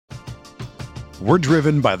We're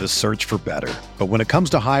driven by the search for better. But when it comes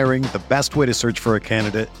to hiring, the best way to search for a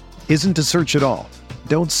candidate isn't to search at all.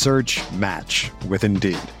 Don't search, match with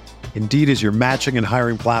Indeed. Indeed is your matching and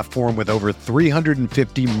hiring platform with over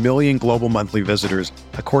 350 million global monthly visitors,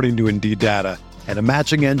 according to Indeed data, and a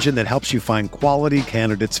matching engine that helps you find quality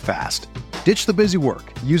candidates fast. Ditch the busy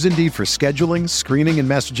work. Use Indeed for scheduling, screening, and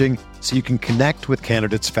messaging so you can connect with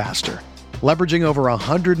candidates faster. Leveraging over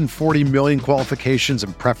 140 million qualifications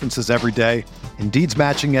and preferences every day, Indeed's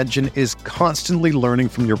matching engine is constantly learning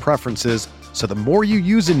from your preferences, so the more you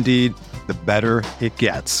use Indeed, the better it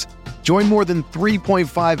gets. Join more than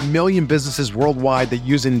 3.5 million businesses worldwide that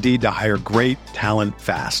use Indeed to hire great talent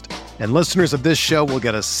fast. And listeners of this show will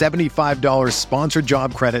get a $75 sponsored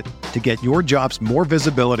job credit to get your jobs more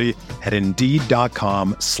visibility at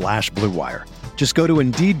Indeed.com/Blue Wire. Just go to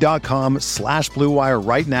Indeed.com/Blue Wire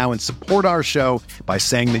right now and support our show by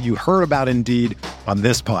saying that you heard about Indeed on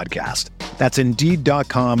this podcast. That's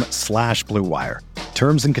Indeed.com/Blue Wire.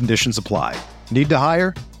 Terms and conditions apply. Need to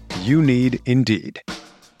hire? You need Indeed.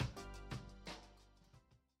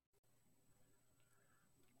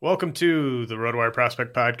 Welcome to the RotoWire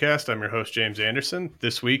Prospect Podcast. I'm your host, James Anderson.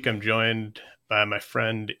 This week, I'm joined by my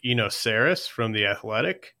friend Eno Sarris from The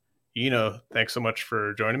Athletic. Eno, thanks so much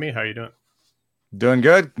for joining me. How are you doing? Doing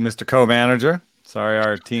good, Mr. Co-Manager. Sorry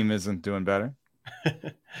our team isn't doing better.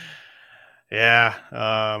 Yeah,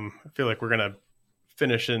 I feel like we're going to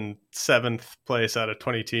finish in 7th place out of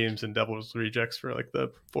 20 teams in doubles rejects for like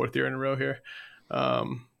the 4th year in a row here.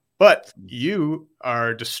 But you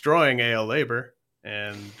are destroying AL Labor,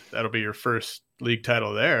 and that'll be your first league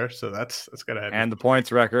title there. So that's got to happen. And the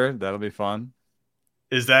points record, that'll be fun.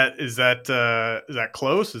 Is that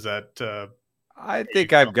close? Is that I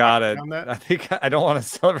think I've got it. I think I don't want to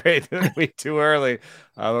celebrate the week too early.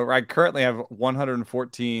 I currently have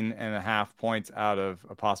 114 and a half points out of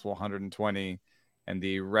a possible 120. And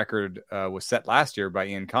the record was set last year by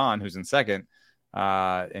Ian Kahn, who's in second.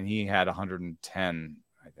 And he had 110,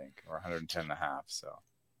 I think, or 110 and a half. So,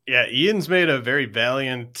 yeah, Ian's made a very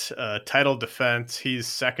valiant title defense. He's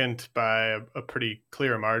second by a pretty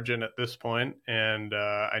clear margin at this point. And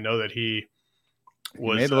I know that he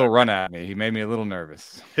made a little run at me. He made me a little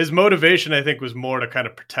nervous. His motivation, I think, was more to kind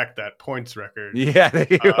of protect that points record. Yeah,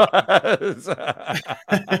 he was.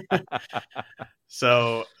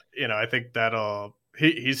 So, I think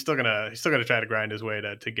he's still gonna try to grind his way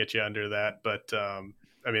to get you under that. But I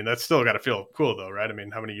mean, that's still got to feel cool though, right? I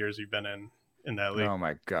mean, how many years you've been in that league? Oh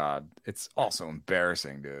my God, it's also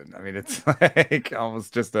embarrassing, dude. I mean, it's like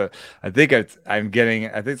almost just I think it's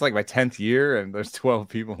like my 10th year, and there's 12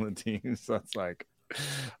 people in the team, so it's like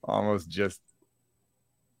almost just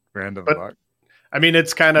random luck. I mean,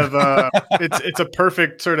 it's kind of it's a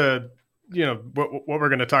perfect sort of what we're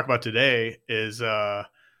going to talk about today is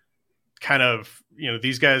kind of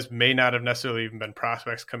these guys may not have necessarily even been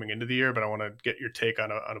prospects coming into the year, but I want to get your take on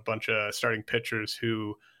a bunch of starting pitchers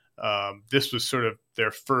who this was sort of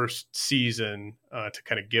their first season to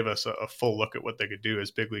kind of give us a full look at what they could do as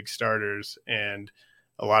big league starters. And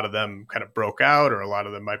a lot of them kind of broke out, or a lot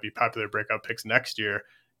of them might be popular breakout picks next year.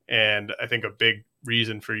 And I think a big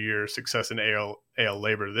reason for your success in AL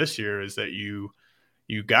Labor this year is that you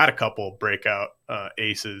got a couple breakout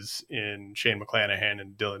aces in Shane McClanahan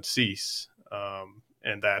and Dylan Cease.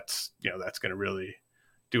 And that's going to really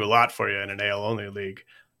do a lot for you in an AL only league.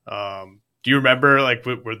 Do you remember, like,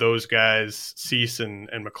 were those guys, Cease and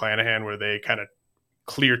McClanahan, were they kind of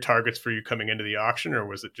clear targets for you coming into the auction, or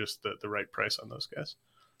was it just the right price on those guys?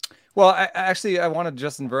 Well, I wanted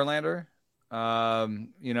Justin Verlander,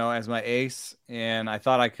 as my ace, and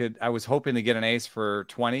I was hoping to get an ace for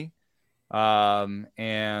 20.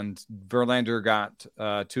 And Verlander got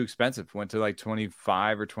too expensive, went to like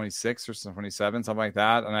 25 or 26 or 27, something like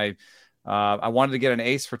that. And I wanted to get an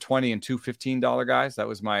ace for 20 and two $15 guys. That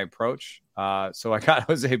was my approach. So I got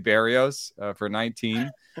Jose Berrios for 19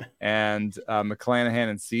 and McClanahan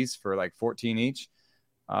and Cease for like 14 each.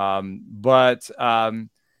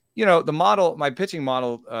 The model, my pitching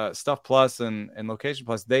model, Stuff Plus and Location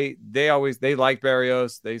Plus, they like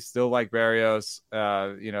Berrios. They still like Berrios.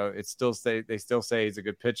 They still say he's a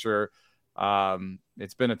good pitcher.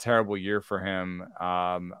 It's been a terrible year for him.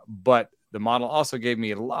 But the model also gave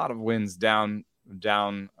me a lot of wins down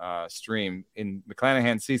stream in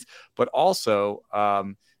McClanahan Cease, but also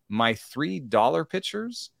my $3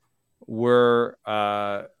 pitchers were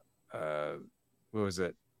what was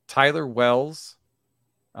it? Tyler Wells,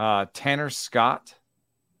 Tanner Scott.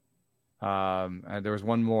 And there was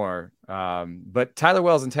one more. But Tyler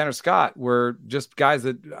Wells and Tanner Scott were just guys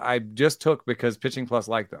that I just took because Pitching Plus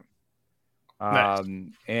liked them. Nice.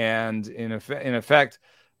 And in effect,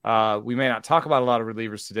 We may not talk about a lot of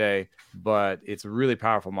relievers today, but it's a really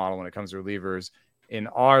powerful model when it comes to relievers. In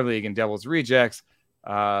our league, in Devil's Rejects,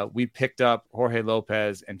 we picked up Jorge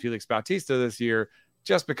Lopez and Felix Bautista this year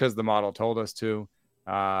just because the model told us to.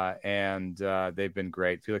 And they've been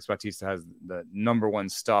great. Felix Bautista has the number one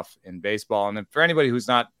stuff in baseball. And then for anybody who's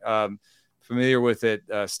not familiar with it,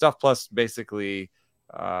 Stuff Plus basically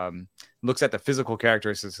looks at the physical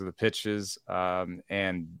characteristics of the pitches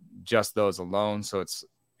and just those alone. So it's,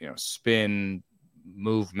 spin,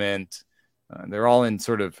 movement. They're all in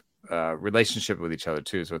sort of relationship with each other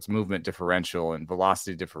too. So it's movement differential and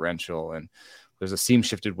velocity differential. And there's a seam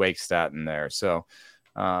shifted wake stat in there. So,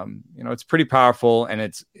 it's pretty powerful.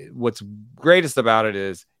 And what's greatest about it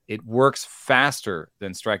is it works faster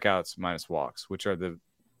than strikeouts minus walks, which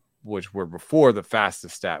were before the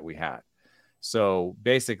fastest stat we had. So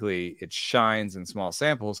basically it shines in small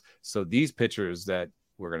samples. So these pitchers that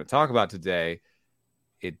we're going to talk about today,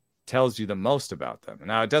 it tells you the most about them.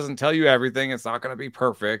 Now it doesn't tell you everything. It's not going to be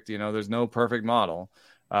perfect. There's no perfect model,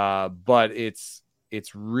 but it's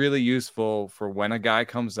really useful for when a guy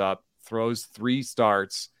comes up, throws 3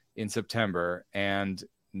 starts in September, and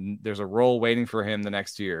there's a role waiting for him the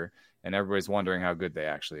next year, and everybody's wondering how good they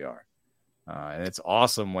actually are. And it's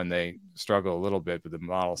awesome when they struggle a little bit, but the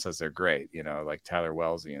model says they're great, like Tyler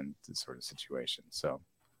Wellesley in this sort of situation. So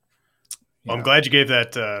I'm glad you gave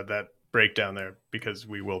that breakdown there, because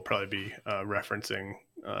we will probably be referencing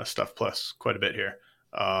Stuff Plus quite a bit here.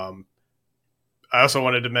 I also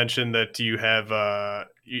wanted to mention that you have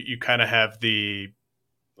you kind of have the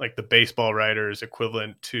baseball writers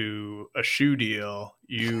equivalent to a shoe deal.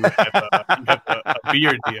 You have a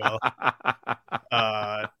beer deal.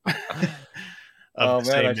 Oh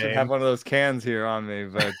man, I should have one of those cans here on me,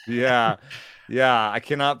 but yeah, I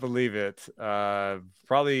cannot believe it.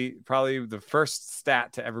 Probably the first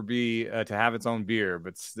stat to ever be to have its own beer,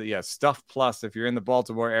 but yeah, Stuff Plus. If you're in the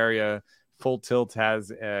Baltimore area, Full Tilt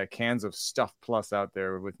has cans of Stuff Plus out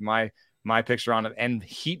there with my picture on it and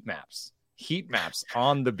heat maps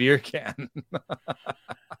on the beer can.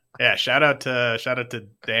 Yeah, shout out to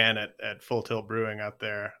Dan at Full Tilt Brewing out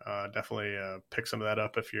there. Definitely pick some of that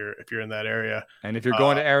up if you're in that area. And if you're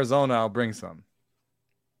going to Arizona, I'll bring some.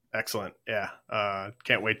 Excellent. Yeah.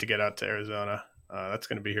 Can't wait to get out to Arizona. That's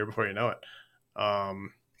going to be here before you know it.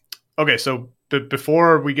 Okay, so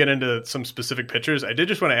before we get into some specific pitchers, I did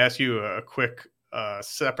just want to ask you a quick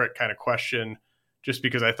separate kind of question, just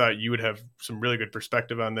because I thought you would have some really good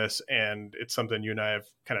perspective on this, and it's something you and I have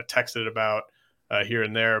kind of texted about here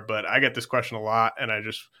and there. But I get this question a lot, and I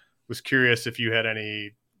just was curious if you had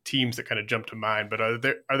any teams that kind of jumped to mind. But are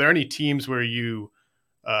there any teams where you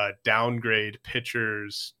downgrade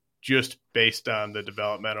pitchers just based on the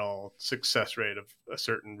developmental success rate of a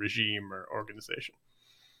certain regime or organization?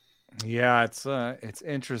 Yeah, it's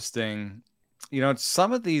interesting.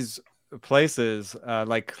 Some of these places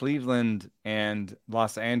like Cleveland and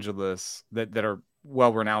Los Angeles that are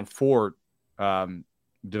well renowned for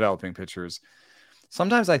developing pitchers.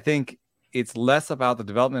 Sometimes I think it's less about the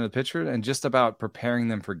development of the pitcher and just about preparing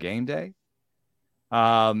them for game day.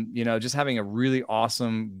 Just having a really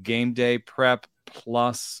awesome game day prep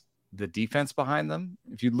plus the defense behind them.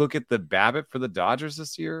 If you look at the BABIP for the Dodgers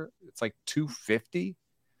this year, it's like 250.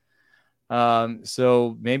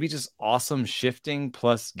 So maybe just awesome shifting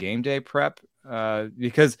plus game day prep,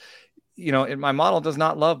 because, my model does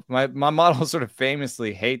not love my model sort of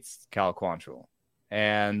famously hates Cal Quantrill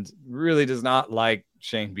and really does not like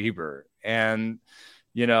Shane Bieber and,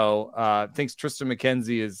 thinks Tristan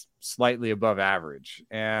McKenzie is slightly above average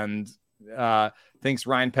and, thinks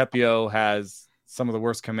Ryan Pepio has some of the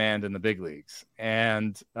worst command in the big leagues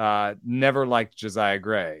and, never liked Josiah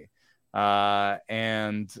Gray.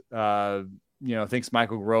 Thinks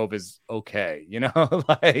Michael Grove is okay, and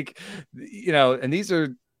these are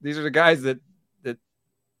the guys that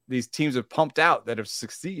these teams have pumped out that have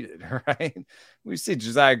succeeded, right? We see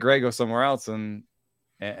Josiah Gray go somewhere else and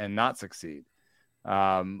not succeed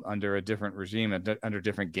under a different regime, under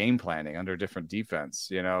different game planning, under different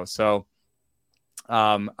defense, So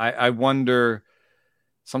I wonder.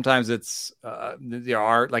 Sometimes it's I think the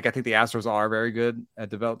Astros are very good at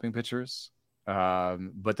developing pitchers,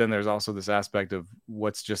 but then there's also this aspect of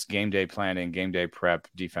what's just game day planning, game day prep,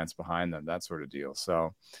 defense behind them, that sort of deal.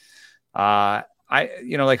 So,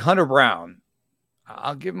 like Hunter Brown,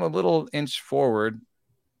 I'll give him a little inch forward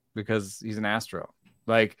because he's an Astro.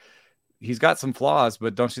 Like he's got some flaws,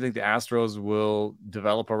 but don't you think the Astros will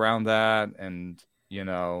develop around that and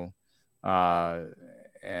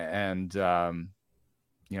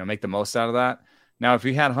make the most out of that? Now, if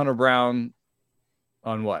we had Hunter Brown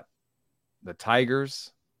on the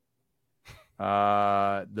Tigers,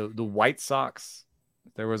 The White Sox.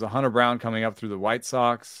 There was a Hunter Brown coming up through the White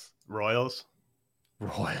Sox. Royals.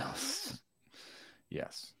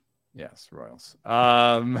 Yes, Royals.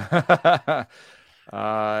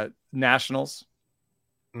 Nationals.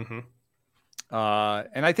 Mm-hmm.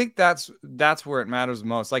 And I think that's where it matters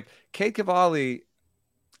most. Like Cade Cavalli,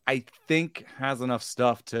 I think has enough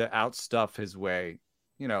stuff to outstuff his way,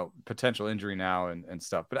 potential injury now and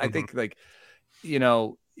stuff. But I think like,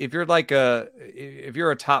 if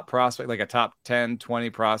you're a top prospect, like a top 10, 20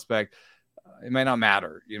 prospect, it might not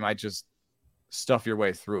matter. You might just stuff your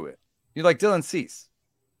way through it. You're like Dylan Cease,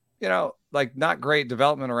 like not great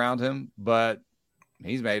development around him, but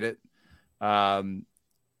he's made it. But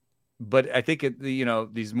I think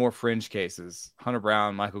these more fringe cases, Hunter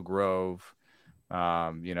Brown, Michael Grove,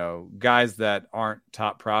 guys that aren't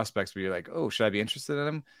top prospects, but you're like, oh, should I be interested in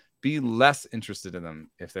them? Be less interested in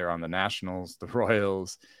them if they're on the Nationals, the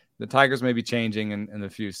Royals. The Tigers may be changing in a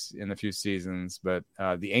few seasons, but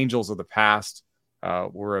the Angels of the past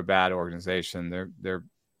were a bad organization. They're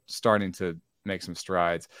starting to make some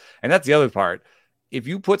strides, and that's the other part. If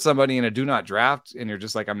you put somebody in a do not draft and you're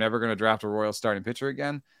just like, I'm never going to draft a Royals starting pitcher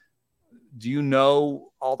again, do you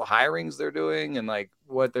know all the hirings they're doing and like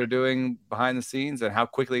what they're doing behind the scenes and how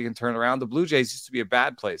quickly you can turn around? The Blue Jays used to be a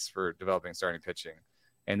bad place for developing starting pitching.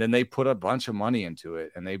 And then they put a bunch of money into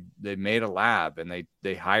it and they made a lab and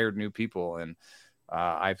they hired new people. And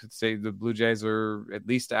I would say the Blue Jays are at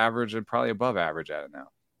least average and probably above average at it now.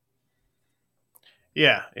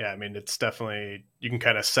 Yeah. I mean, it's definitely, you can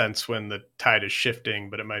kind of sense when the tide is shifting,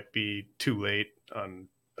 but it might be too late on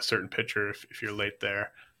a certain pitcher if you're late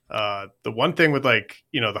there. The one thing with the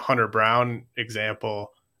Hunter Brown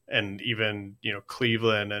example and even,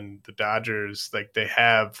 Cleveland and the Dodgers, like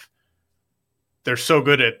they're so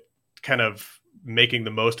good at kind of making the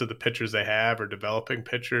most of the pitchers they have or developing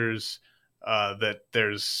pitchers that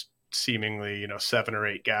there's seemingly, 7 or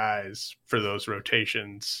 8 guys for those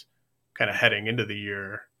rotations kind of heading into the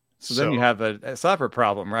year. So then you have a separate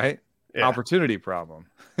problem, right? Yeah. Opportunity problem.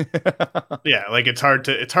 Yeah. Like it's hard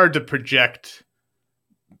to project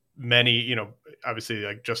many, obviously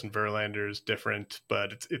like Justin Verlander is different,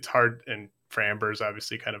 but it's hard. And Framber's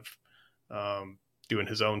obviously kind of doing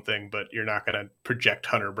his own thing, but you're not going to project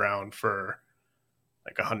Hunter Brown for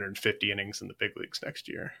like 150 innings in the big leagues next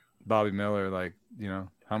year. Bobby Miller,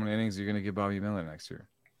 how many innings are you going to give Bobby Miller next year?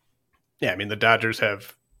 Yeah. I mean, the Dodgers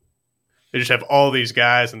they just have all these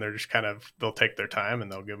guys and they're just they'll take their time and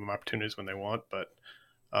they'll give them opportunities when they want. But,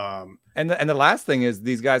 and the last thing is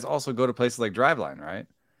these guys also go to places like Driveline, right?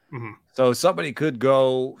 Mm-hmm. So somebody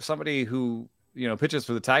who, pitches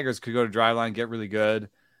for the Tigers could go to Driveline, get really good,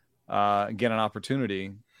 get an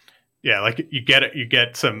opportunity. Yeah. Like you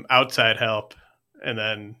get some outside help and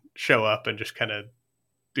then show up and just kind of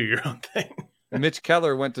do your own thing. Mitch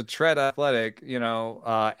Keller went to Tread Athletic,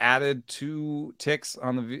 added 2 ticks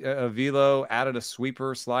on the velo, added a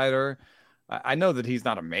sweeper slider. I know that he's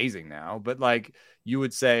not amazing now, but like you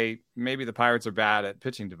would say, maybe the Pirates are bad at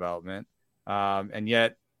pitching development. And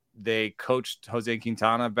yet they coached Jose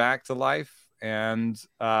Quintana back to life and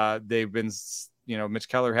they've been, Mitch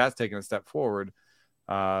Keller has taken a step forward.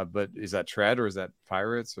 But is that Tread or is that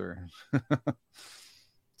Pirates or?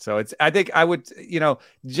 So I think I would,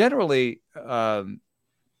 generally, I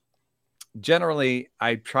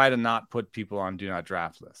try to not put people on do not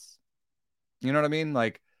draft lists. You know what I mean?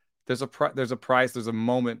 Like there's a price, there's a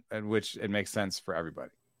moment at which it makes sense for everybody,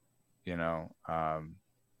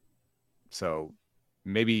 so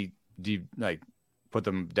maybe do you put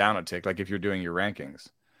them down a tick, like if you're doing your rankings,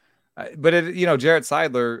 but Jarrett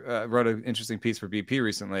Seidler wrote an interesting piece for BP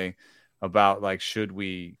recently about should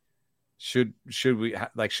we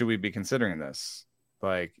be considering this?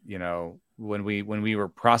 When we were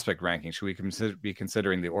prospect ranking, should we be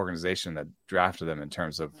considering the organization that drafted them in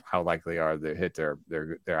terms of how likely are they hit their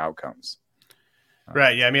outcomes?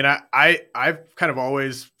 Right. Yeah. I mean, I've kind of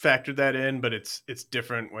always factored that in, but it's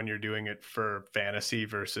different when you're doing it for fantasy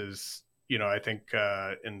versus, I think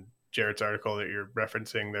in Jarrett's article that you're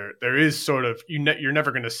referencing, there is sort of, you're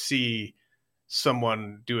never going to see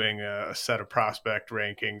someone doing a set of prospect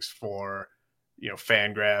rankings for,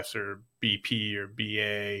 Fangraphs or BP or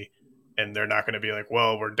BA, and they're not going to be like,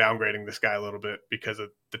 well, we're downgrading this guy a little bit because of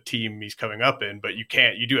the team he's coming up in, but you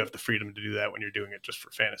do have the freedom to do that when you're doing it just for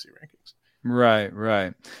fantasy rankings.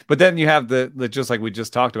 Right. But then you have the just like we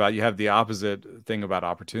just talked about, you have the opposite thing about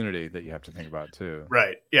opportunity that you have to think about too.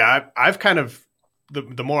 Right. Yeah. I've kind of,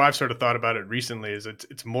 the more I've sort of thought about it recently is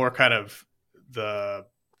it's more kind of the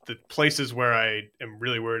places where I am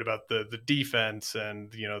really worried about the defense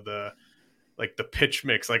and, like the pitch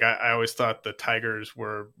mix. Like I always thought the Tigers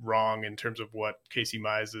were wrong in terms of what Casey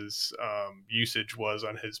Mizes's usage was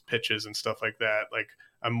on his pitches and stuff like that. Like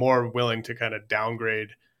I'm more willing to kind of downgrade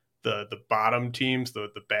the bottom teams, the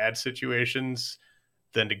bad situations,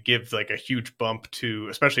 than to give like a huge bump to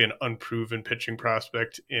especially an unproven pitching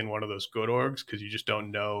prospect in one of those good orgs, because you just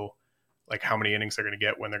don't know like how many innings they're going to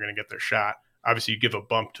get, when they're going to get their shot. Obviously, you give a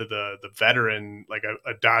bump to the veteran, like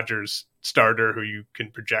a Dodgers starter who you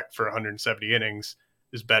can project for 170 innings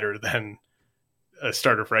is better than a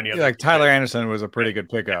starter for any other. Like Tyler Anderson was a pretty good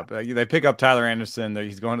pickup. They pick up Tyler Anderson.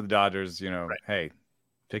 He's going to the Dodgers. Right. Hey,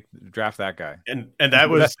 draft that guy. And that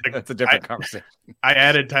was that's a different conversation. I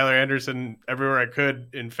added Tyler Anderson everywhere I could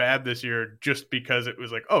in Fab this year just because it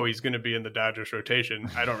was like, oh, he's going to be in the Dodgers rotation.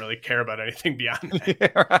 I don't really care about anything beyond that.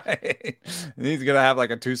 Yeah, right. And he's going to have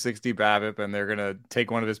like a 260 BABIP, and they're going to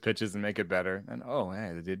take one of his pitches and make it better. And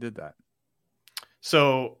hey, they did that.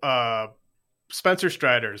 So Spencer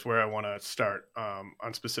Strider is where I want to start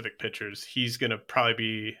on specific pitchers. He's going to probably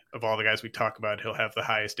be, of all the guys we talk about, he'll have the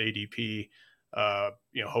highest ADP.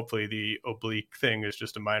 Hopefully the oblique thing is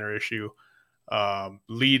just a minor issue.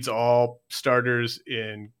 Leads all starters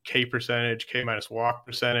in K percentage, K minus walk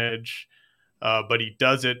percentage, but he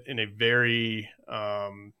does it in a very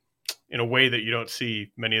in a way that you don't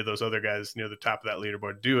see many of those other guys near the top of that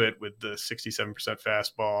leaderboard do it, with the 67%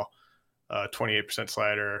 fastball, 28%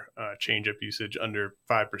 slider, changeup usage under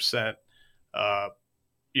 5%.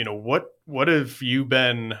 What have you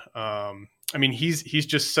been? I mean, he's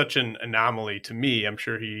just such an anomaly to me. I'm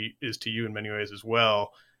sure he is to you in many ways as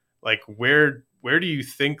well. Like, where do you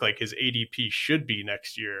think like his ADP should be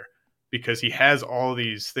next year? Because he has all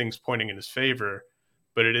these things pointing in his favor,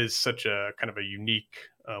 but it is such a kind of a unique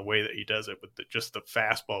way that he does it, with just the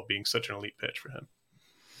fastball being such an elite pitch for him.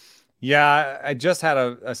 Yeah, I just had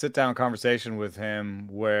a sit-down conversation with him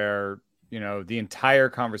where, the entire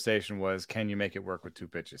conversation was, can you make it work with two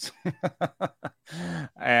pitches?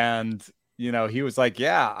 And, he was like,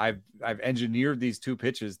 yeah, I've engineered these two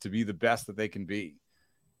pitches to be the best that they can be.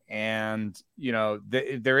 And,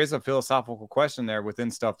 there is a philosophical question there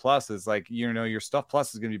within Stuff Plus, is like, your Stuff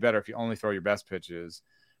Plus is going to be better if you only throw your best pitches.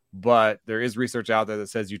 But there is research out there that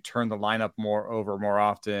says you turn the lineup more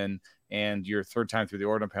often, and your third time through the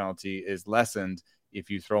order penalty is lessened if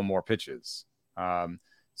you throw more pitches.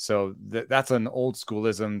 So that's an old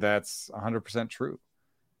schoolism that's 100% true.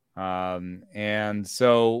 And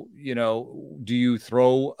so, do you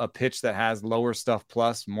throw a pitch that has lower Stuff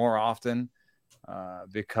Plus more often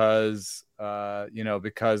because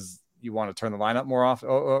you want to turn the lineup more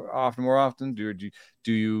often? Do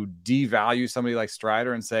you devalue somebody like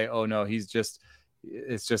Strider and say, oh no, it's just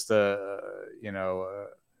a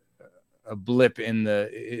blip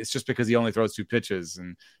it's just because he only throws two pitches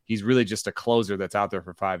and he's really just a closer that's out there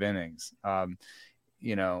for 5 innings.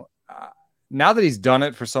 Now that he's done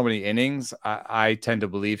it for so many innings, I tend to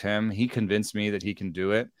believe him. He convinced me that he can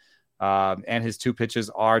do it. And his two pitches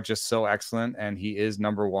are just so excellent. And he is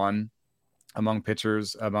number one among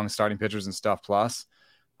starting pitchers in Stuff Plus.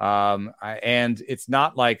 And it's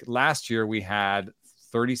not like last year we had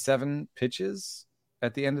 37 pitches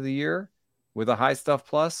at the end of the year with a high Stuff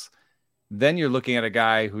Plus. Then you're looking at a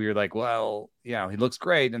guy who you're like, well, he looks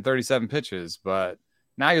great in 37 pitches, but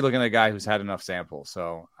now you're looking at a guy who's had enough sample.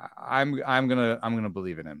 So I'm gonna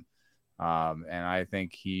believe in him, and I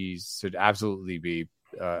think he should absolutely be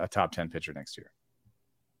a top 10 pitcher next year.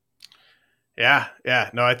 Yeah.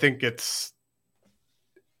 No, I think that's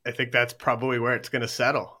probably where it's going to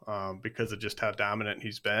settle, because of just how dominant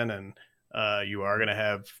he's been, and you are going to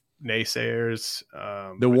have naysayers.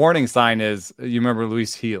 The warning sign is, you remember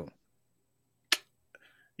Luis Gil?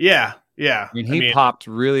 Yeah. I mean, he popped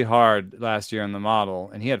really hard last year in the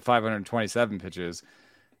model, and he had 527 pitches.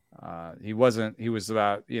 He was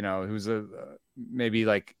maybe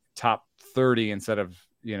like top 30 instead of,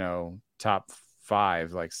 top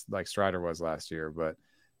 5, like Strider was last year. But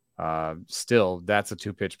still, that's a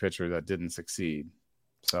 2-pitch pitcher that didn't succeed.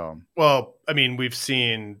 So, well, I mean, we've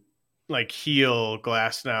seen like Gil,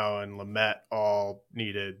 Glasnow, and Lamet all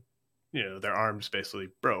needed, their arms basically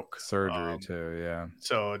broke. Surgery too, yeah.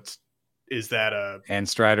 So is that and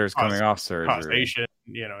Strider's coming off surgery? Causation,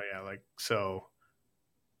 so.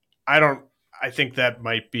 I think that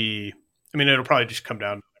might be. I mean, it'll probably just come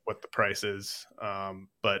down to what the price is.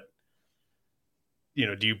 But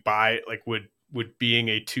do you buy, like, would being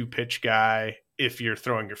a 2-pitch guy, if you're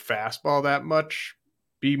throwing your fastball that much,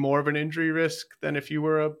 be more of an injury risk than if you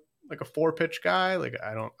were a 4-pitch guy? Like,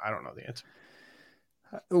 I don't know the answer.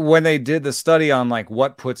 When they did the study on like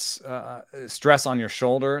what puts stress on your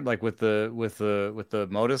shoulder, like with the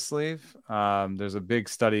Motus sleeve, there's a big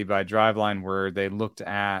study by Driveline where they looked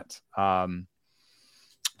at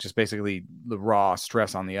just basically the raw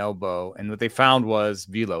stress on the elbow, and what they found was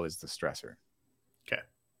velo is the stressor. Okay.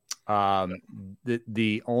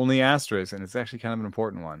 The only asterisk, and it's actually kind of an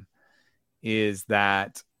important one, is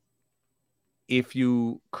that if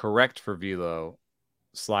you correct for velo,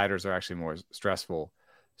 sliders are actually more stressful.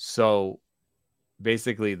 So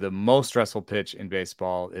basically the most stressful pitch in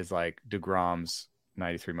baseball is like DeGrom's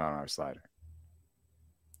 93 mile an hour slider.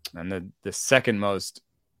 And the second most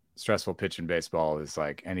stressful pitch in baseball is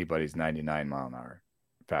like anybody's 99 mile an hour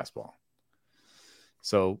fastball.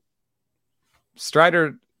 So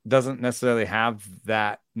Strider doesn't necessarily have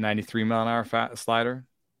that 93 mile an hour slider,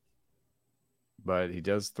 but he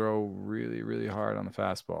does throw really, really hard on the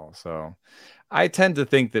fastball. So I tend to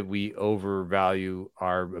think that we overvalue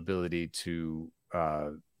our ability to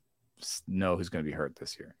know who's going to be hurt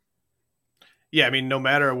this year. Yeah, I mean, no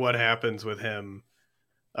matter what happens with him,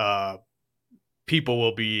 people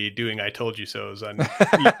will be doing "I told you so"s on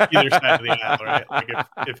either side of the aisle, right? Like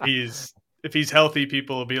if he's healthy,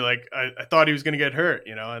 people will be like, I thought he was going to get hurt,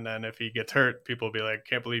 and then if he gets hurt, people will be like,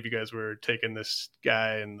 can't believe you guys were taking this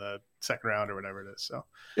guy in the second round or whatever it is. So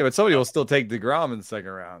yeah, but somebody will still take DeGrom in the second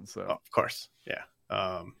round. So of course, yeah.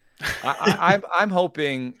 I'm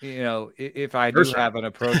hoping, if I do have an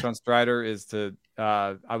approach on Strider, is to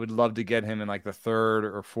I would love to get him in like the third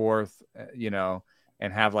or fourth,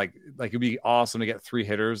 and have like it'd be awesome to get 3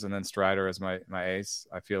 hitters and then Strider as my ace.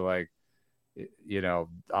 I feel like,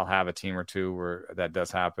 I'll have a team or two where that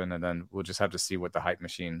does happen, and then we'll just have to see what the hype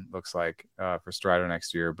machine looks like for Strider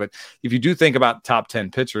next year. But if you do think about top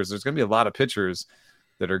 10 pitchers, there's going to be a lot of pitchers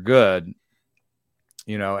that are good,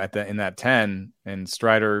 in that 10, and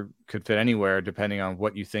Strider could fit anywhere depending on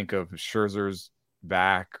what you think of Scherzer's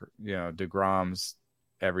back, DeGrom's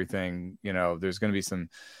everything. There's going to be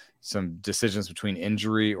some decisions between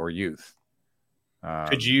injury or youth.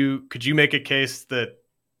 Could you make a case that,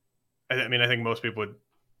 I mean, I think most people would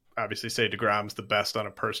obviously say DeGrom's the best on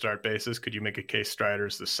a per start basis. Could you make a case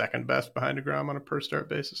Strider's the second best behind DeGrom on a per start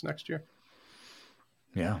basis next year?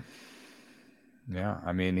 Yeah.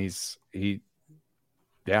 I mean, he's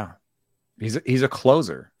a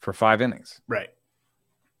closer for 5 innings. Right.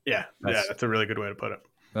 Yeah. That's a really good way to put it.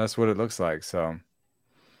 That's what it looks like. So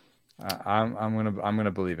I'm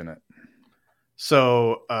gonna believe in it.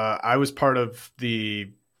 So I was part of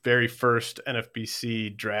the very first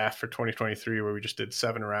NFBC draft for 2023, where we just did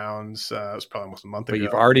 7 rounds. It was probably almost a month ago. But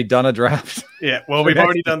you've already done a draft. Yeah. Well, we've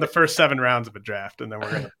already done the first 7 rounds of a draft, and then we're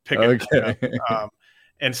going to pick it. Okay.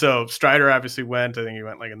 And so Strider obviously went. I think he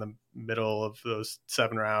went like in the middle of those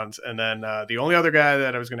 7 rounds. And then the only other guy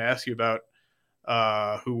that I was going to ask you about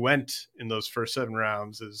who went in those first 7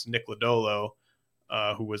 rounds is Nick Lodolo,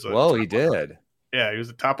 who was he did. Yeah, he was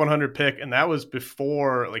a top 100 pick, and that was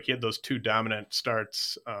before he had those 2 dominant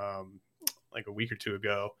starts like a week or 2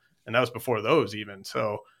 ago, and that was before those even.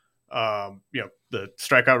 So, the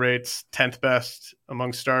strikeout rate's 10th best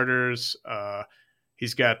among starters.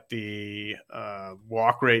 He's got the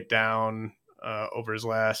walk rate down over his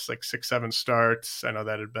last 6-7 starts. I know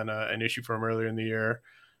that had been an issue for him earlier in the year.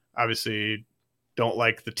 Obviously, don't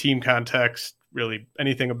like the team context, really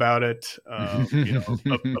anything about it. A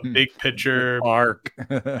big pitcher,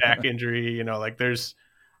 back injury, there's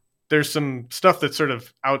some stuff that's sort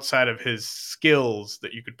of outside of his skills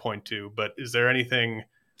that you could point to, but is there anything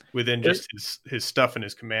within just his stuff and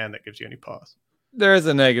his command that gives you any pause? There is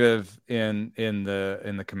a negative in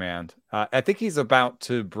the command. I think he's about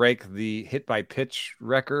to break the hit by pitch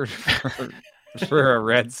record for a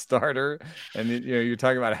Red starter, and you're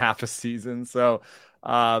talking about half a season. So,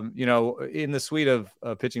 in the suite of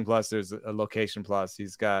pitching plus, there's a location plus.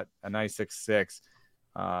 He's got a 96.6.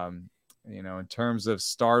 In terms of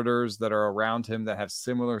starters that are around him that have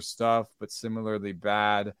similar stuff but similarly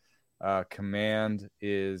bad, command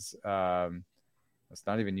is it's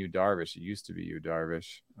not even Yu Darvish. It used to be Yu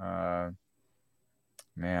Darvish.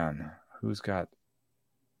 Man, who's got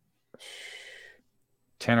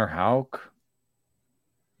Tanner Houck?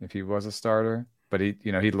 If he was a starter, but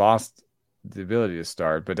he lost the ability to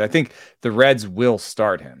start. But I think the Reds will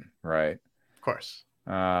start him, right? Of course.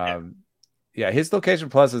 Yeah, his location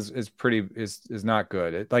plus is not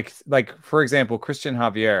good. Like for example, Christian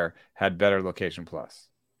Javier had better location plus.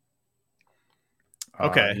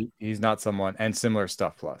 Okay. He's not someone, and similar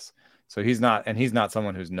stuff plus. So he's not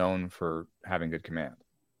someone who's known for having good command.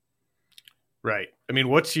 Right. I mean,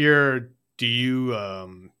 do you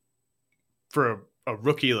for a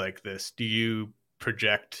rookie like this, do you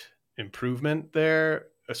project improvement there,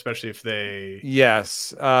 especially if they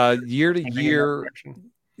yes, year to year,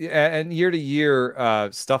 and year to year,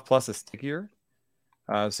 Stuff Plus is stickier.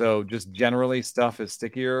 So just generally stuff is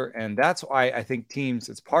stickier. And that's why I think teams,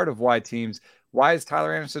 it's part of why teams, why is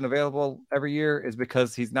Tyler Anderson available every year is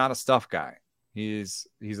because he's not a stuff guy. He's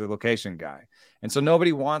a location guy. And so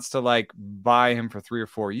nobody wants to like buy him for 3 or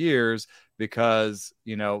 4 years because,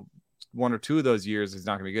 you know, 1 or 2 of those years is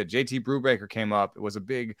not going to be good. JT Brubaker came up. It was a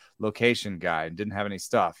big location guy and didn't have any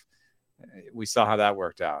stuff. We saw how that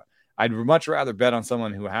worked out. I'd much rather bet on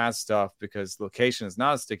someone who has stuff because location is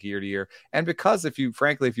not as sticky year to year. And because if you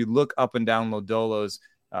look up and down Lodolo's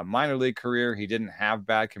minor league career, he didn't have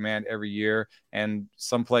bad command every year. And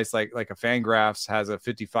someplace like a Fangraphs has a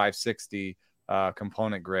 55-60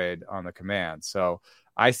 component grade on the command. So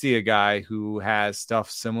I see a guy who has stuff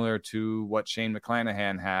similar to what Shane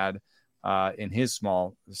McClanahan had in his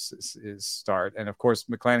small start. And of course,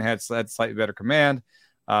 McClanahan had slightly better command.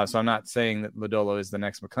 So I'm not saying that Lodolo is the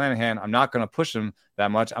next McClanahan. I'm not going to push him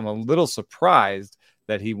that much. I'm a little surprised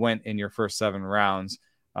that he went in your first 7 rounds,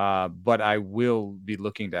 but I will be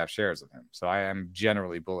looking to have shares of him. So I am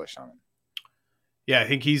generally bullish on him. Yeah, I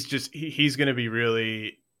think he's going to be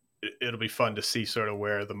really, it'll be fun to see sort of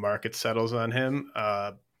where the market settles on him.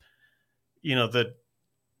 You know,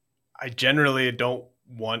 I generally don't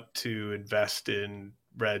want to invest in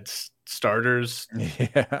Reds starters.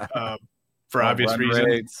 Yeah. For obvious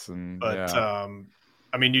reasons, but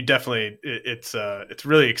I mean, you definitely it's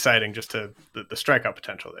really exciting just to the strikeout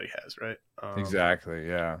potential that he has, right? Exactly,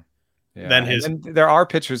 yeah. Then there are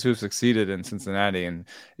pitchers who've succeeded in Cincinnati, and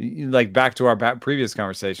like back to our previous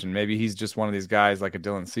conversation, maybe he's just one of these guys like a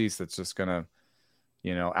Dylan Cease that's just gonna,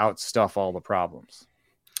 you know, outstuff all the problems.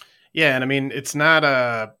 Yeah, and I mean, it's not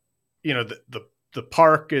the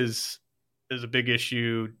park is a big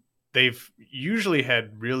issue. They've usually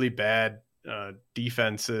had really bad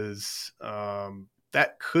defenses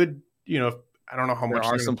that could, you know, I don't know how much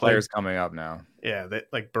there are some players coming up now. Yeah, that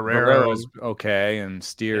like Barrero's okay, and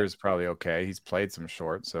Steer's probably okay. He's played some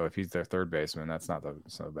short, so if he's their third baseman, that's not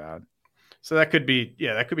so bad. So that could be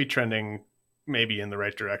trending maybe in the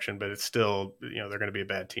right direction, but it's still, you know, they're going to be a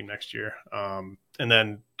bad team next year. And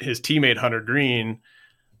then his teammate Hunter Green,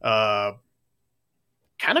 kind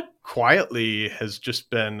of quietly has just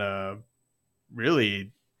been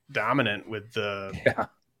really dominant with the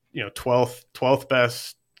 12th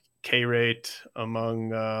best K rate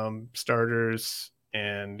among starters,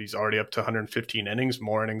 and he's already up to 115 innings,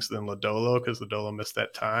 more innings than Lodolo because Lodolo missed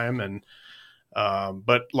that time. And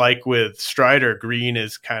but like with Strider, Green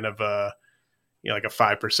is kind of like a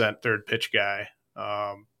 5% third pitch guy.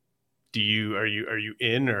 Are you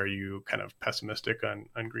in, or are you kind of pessimistic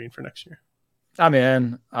on Green for next year? I'm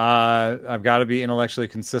in. I've got to be intellectually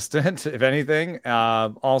consistent, if anything.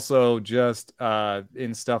 Also, just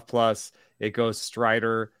in Stuff Plus, it goes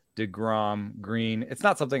Strider, DeGrom, Green. It's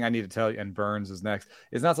not something I need to tell you, and Burns is next.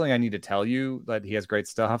 It's not something I need to tell you that he has great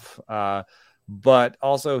stuff. But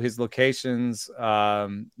also his locations,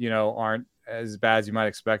 aren't as bad as you might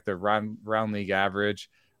expect. They're round league average.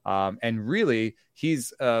 And really,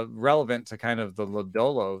 he's relevant to kind of the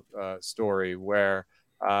Lodolo story where,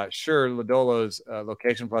 sure, Lodolo's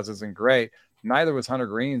location plus isn't great. Neither was Hunter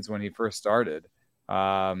Green's when he first started.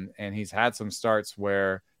 And he's had some starts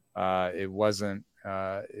where it wasn't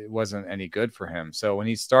any good for him. So when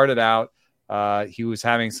he started out, he was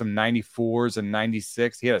having some 94s and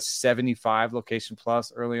 96. He had a 75 location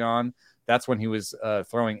plus early on. That's when he was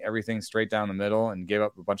throwing everything straight down the middle and gave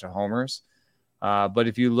up a bunch of homers. But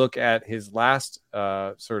if you look at his last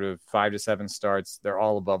sort of 5 to 7 starts, they're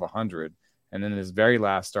all above 100. And then his very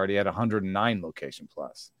last start, he had 109 location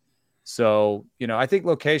plus. So, I think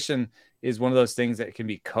location is one of those things that can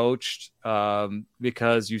be coached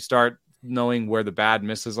because you start knowing where the bad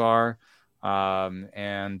misses are.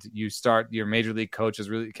 And your major league coaches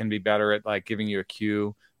really can be better at like giving you a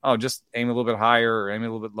cue. Oh, just aim a little bit higher or aim a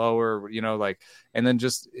little bit lower, and then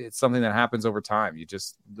just, it's something that happens over time.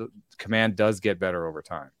 The command does get better over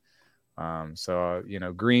time.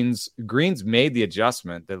 Green's made the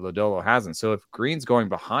adjustment that Lodolo hasn't. So if Green's going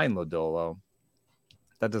behind Lodolo,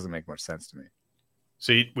 that doesn't make much sense to me.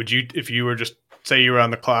 So if you were just, say you were on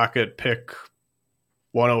the clock at pick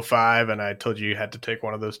 105 and I told you had to take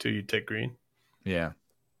one of those two, you'd take Green? Yeah.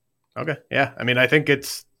 Okay. Yeah. I mean, I think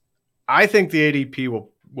the ADP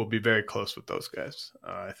will be very close with those guys.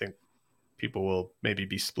 I think people will maybe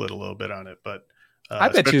be split a little bit on it, but I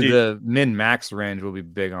bet you the min-max range will be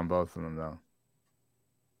big on both of them, though.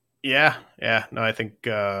 Yeah. No, I think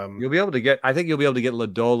you'll be able to get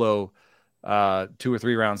Lodolo 2 or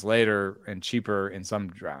 3 rounds later and cheaper in some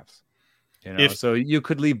drafts. So you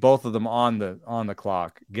could leave both of them on the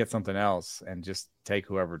clock, get something else, and just take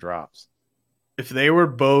whoever drops. If they were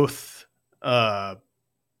both going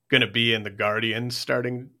to be in the Guardians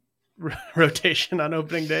starting rotation on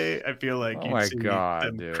opening day, I feel like you'd see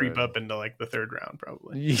them creep up into like the third round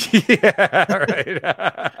probably. Yeah,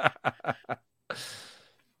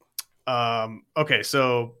 right. Okay,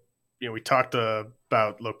 so we talked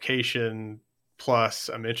about location plus.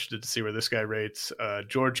 I'm interested to see where this guy rates.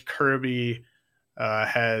 George Kirby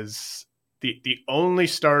has the only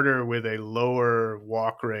starter with a lower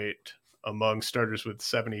walk rate among starters with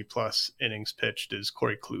 70 plus innings pitched is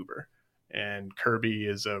Corey Kluber. And Kirby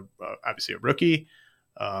is obviously a rookie.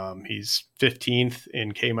 He's 15th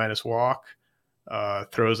in K- walk.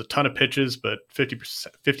 Throws a ton of pitches, but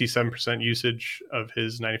 57% usage of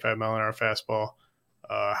his 95 mile an hour fastball.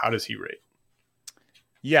 How does he rate?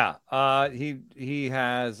 Yeah, he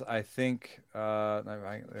has. I think I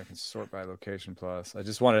can sort by location plus. I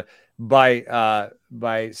just want to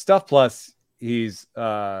by stuff plus. He's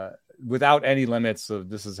without any limits. So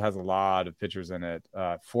has a lot of pitchers in it.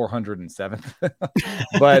 407th,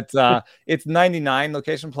 but it's 99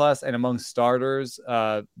 location plus, and among starters,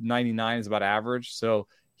 99 is about average. So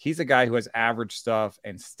he's a guy who has average stuff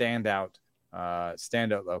and standout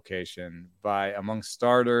location. By among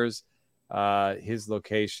starters, his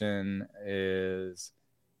location is.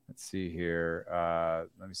 Let's see here.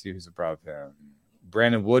 Let me see who's above him.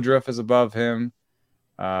 Brandon Woodruff is above him.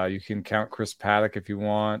 You can count Chris Paddock if you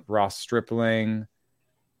want. Ross Stripling,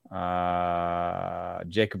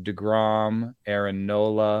 Jacob deGrom, Aaron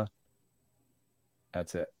Nola.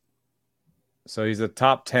 That's it. So he's a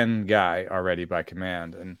top 10 guy already by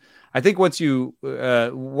command. And I think one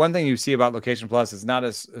thing you see about Location Plus is not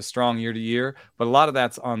as strong year to year, but a lot of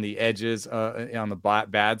that's on the edges, on the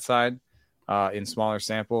bad side, in smaller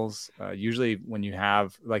samples. Usually when you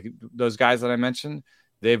have like those guys that I mentioned,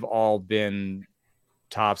 they've all been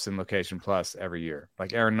tops in Location Plus every year.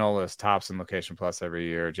 Like Aaron Nola is tops in Location Plus every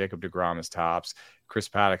year. Jacob deGrom is tops. Chris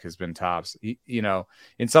Paddock has been tops.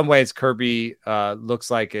 In some ways, Kirby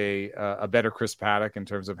looks like a better Chris Paddock in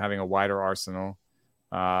terms of having a wider arsenal,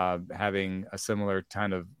 having a similar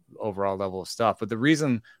kind of overall level of stuff. But the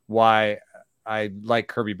reason why I like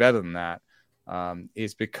Kirby better than that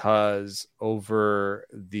is because over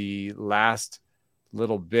the last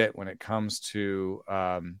little bit, when it comes to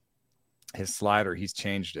his slider, he's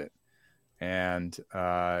changed it. And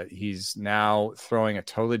he's now throwing a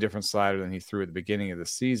totally different slider than he threw at the beginning of the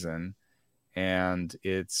season. And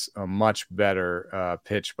it's a much better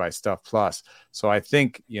pitch by Stuff Plus. So I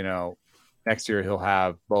think, next year he'll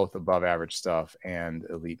have both above average stuff and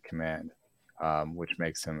elite command, which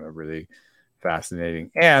makes him a really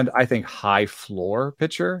fascinating and I think high floor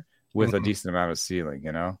pitcher with a decent amount of ceiling,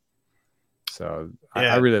 So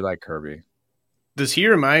yeah. I really like Kirby. Does he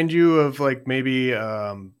remind you of like maybe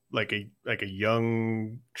like a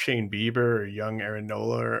young Shane Bieber or young Aaron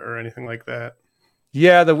Nola or anything like that?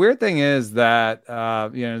 Yeah, the weird thing is that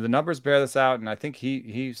the numbers bear this out, and I think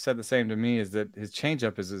he said the same to me, is that his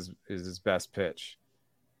changeup is his best pitch.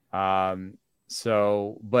 But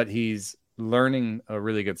he's learning a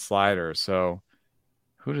really good slider. So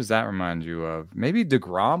who does that remind you of? Maybe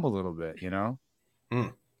deGrom a little bit,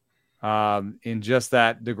 in just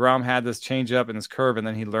that deGrom had this changeup and this curve, and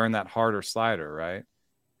then he learned that harder slider, right?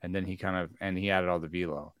 And then he added all the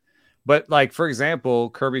velo. But like, for example,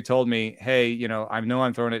 Kirby told me, hey, I know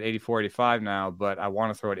I'm throwing at 84, 85 now, but I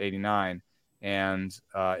want to throw at 89. And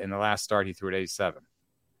in the last start, he threw at 87.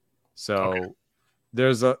 So okay.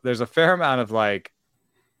 There's a fair amount of like,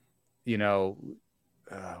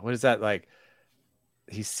 what is that? Like,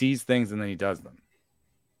 he sees things and then he does them.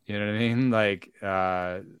 You know what I mean? Like,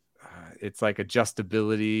 it's like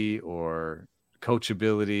adjustability or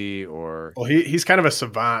coachability or. Well, he's kind of a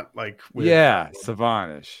savant, like.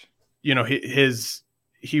 Savantish.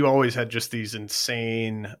 He always had just these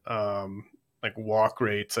insane like walk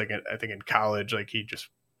rates. Like I think in college, like he just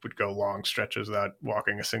would go long stretches without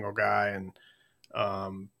walking a single guy, and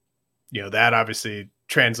that obviously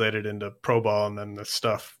translated into pro ball, and then the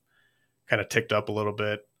stuff kind of ticked up a little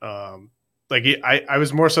bit. I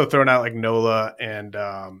was more so throwing out like Nola and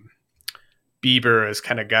Bieber as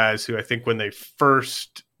kind of guys who I think when they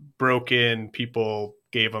first broke in, people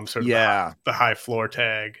gave them sort of the high floor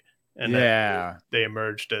tag. And then they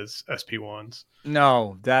emerged as SP1s.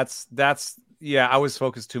 No, that's I was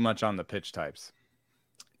focused too much on the pitch types.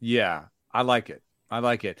 Yeah, I like it.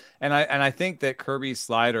 And I think that Kirby's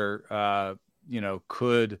slider,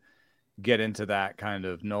 could get into that kind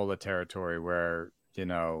of Nola territory where,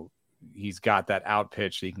 he's got that out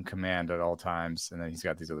pitch that he can command at all times, and then he's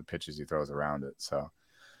got these other pitches he throws around it. So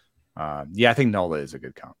I think Nola is a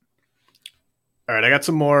good comp. All right, I got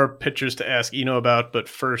some more pitchers to ask Eno about, but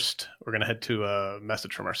first we're going to head to a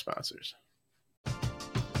message from our sponsors.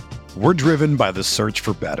 We're driven by the search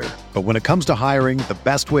for better. But when it comes to hiring, the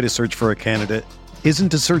best way to search for a candidate isn't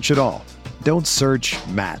to search at all. Don't search,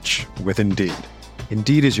 match with Indeed.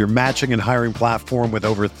 Indeed is your matching and hiring platform with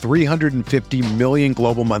over 350 million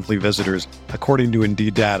global monthly visitors, according to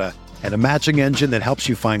Indeed data, and a matching engine that helps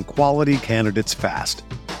you find quality candidates fast.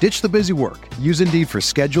 Ditch the busy work. Use Indeed for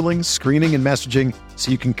scheduling, screening, and messaging so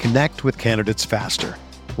you can connect with candidates faster.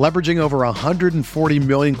 Leveraging over 140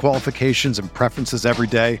 million qualifications and preferences every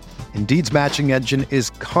day, Indeed's matching engine is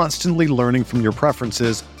constantly learning from your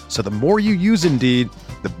preferences, so the more you use Indeed,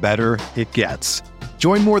 the better it gets.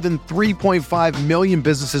 Join more than 3.5 million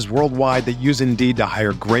businesses worldwide that use Indeed to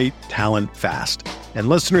hire great talent fast. And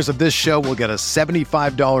listeners of this show will get a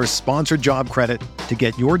 $75 sponsored job credit to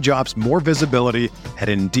get your jobs more visibility at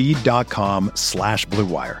Indeed.com/Blue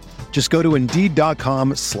Wire. Just go to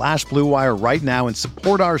Indeed.com/Blue Wire right now and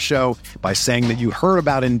support our show by saying that you heard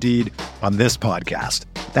about Indeed on this podcast.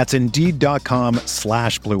 That's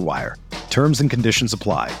Indeed.com/Blue Wire. Terms and conditions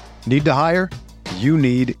apply. Need to hire? You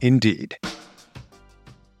need Indeed.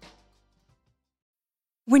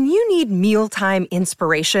 When you need mealtime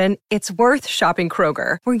inspiration, it's worth shopping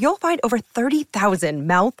Kroger, where you'll find over 30,000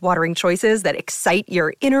 mouth-watering choices that excite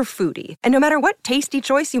your inner foodie. And no matter what tasty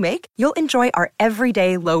choice you make, you'll enjoy our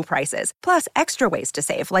everyday low prices, plus extra ways to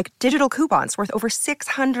save, like digital coupons worth over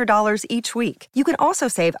 $600 each week. You can also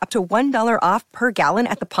save up to $1 off per gallon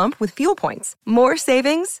at the pump with fuel points. More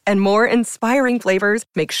savings and more inspiring flavors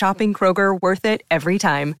make shopping Kroger worth it every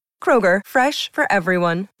time. Kroger, fresh for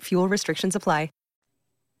everyone. Fuel restrictions apply.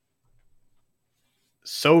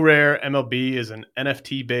 So Rare MLB is an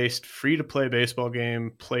NFT-based, free-to-play baseball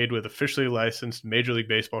game played with officially licensed Major League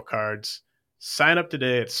Baseball cards. Sign up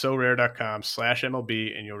today at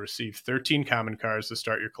sorare.com/MLB and you'll receive 13 common cards to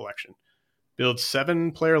start your collection. Build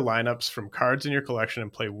 7-player lineups from cards in your collection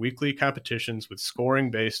and play weekly competitions with scoring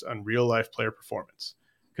based on real-life player performance.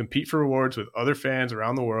 Compete for rewards with other fans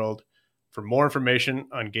around the world. For more information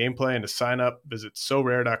on gameplay and to sign up, visit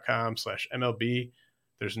sorare.com/MLB.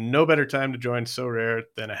 There's no better time to join So Rare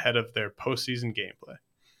than ahead of their postseason gameplay.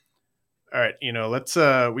 All right, let's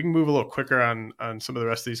we can move a little quicker on some of the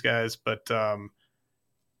rest of these guys, but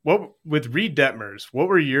what with Reed Detmers, what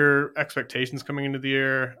were your expectations coming into the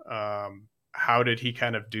year? How did he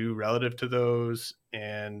kind of do relative to those,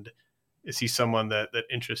 and is he someone that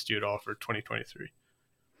interests you at all for 2023?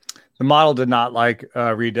 The model did not like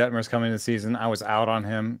Reed Detmers coming into the season. I was out on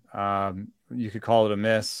him. You could call it a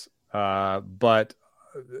miss, but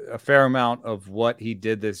a fair amount of what he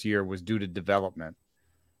did this year was due to development.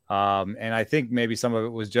 And I think maybe some of it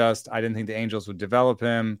was just, I didn't think the Angels would develop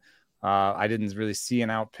him. I didn't really see an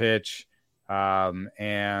out pitch. There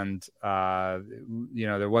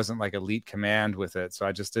wasn't like elite command with it. So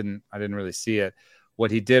I didn't really see it.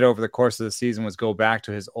 What he did over the course of the season was go back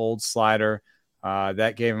to his old slider.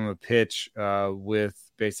 That gave him a pitch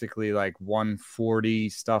with basically like 140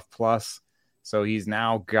 stuff plus. So he's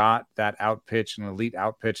now got that out pitch, an elite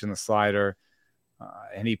out pitch in the slider.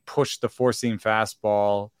 And he pushed the four-seam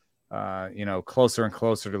fastball, closer and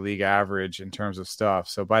closer to league average in terms of stuff.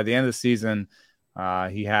 So by the end of the season,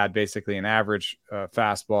 he had basically an average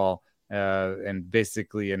fastball and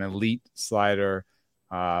basically an elite slider.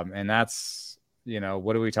 And that's,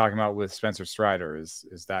 what are we talking about with Spencer Strider is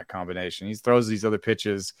that combination. He throws these other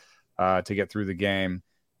pitches to get through the game.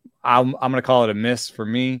 I'm going to call it a miss for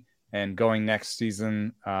me. And going next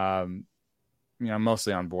season,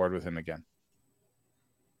 mostly on board with him again.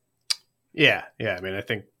 Yeah. I mean, I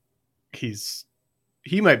think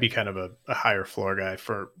he might be kind of a higher floor guy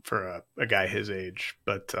for a guy his age,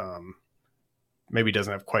 but maybe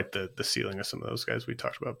doesn't have quite the ceiling of some of those guys we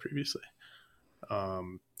talked about previously.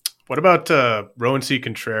 What about Rowan C.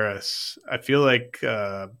 Contreras? I feel like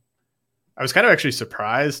I was kind of actually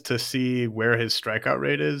surprised to see where his strikeout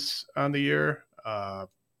rate is on the year.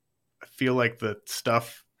 I feel like the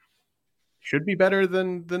stuff should be better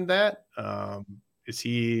than that. Is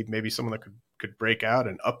he maybe someone that could break out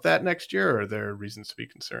and up that next year, or are there reasons to be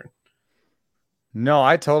concerned? No,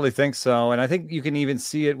 I totally think so. And I think you can even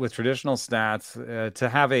see it with traditional stats. To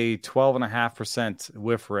have a 12.5%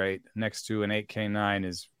 whiff rate next to an 8K9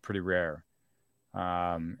 is pretty rare.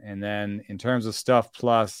 And then in terms of stuff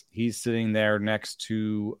plus, he's sitting there next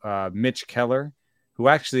to Mitch Keller, who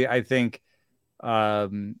actually I think I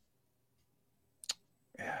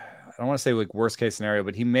don't want to say like worst case scenario,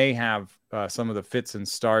 but he may have some of the fits and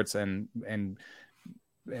starts and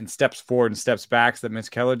steps forward and steps backs that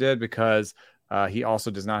Mitch Keller did, because he also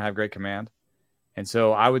does not have great command. And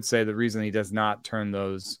so I would say the reason he does not turn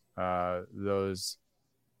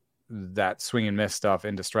that swing and miss stuff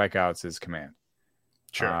into strikeouts is command.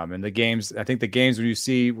 Sure. And I think the games where you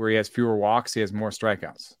see where he has fewer walks, he has more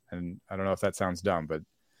strikeouts. And I don't know if that sounds dumb, but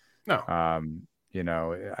no.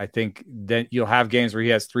 I think then you'll have games where he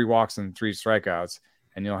has 3 walks and 3 strikeouts,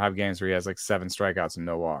 and you'll have games where he has like 7 strikeouts and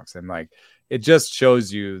no walks. And like, it just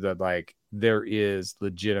shows you that like there is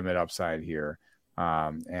legitimate upside here.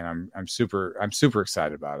 And I'm super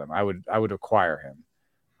excited about him. I would acquire him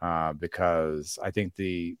because I think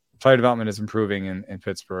the player development is improving in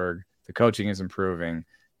Pittsburgh. The coaching is improving,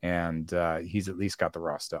 and he's at least got the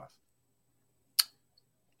raw stuff.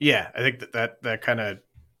 Yeah, I think that kind of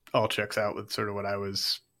all checks out with sort of what I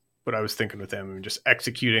was thinking with him. I mean, just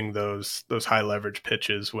executing those high leverage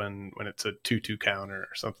pitches when it's a 2-2 counter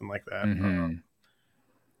or something like that. Mm-hmm.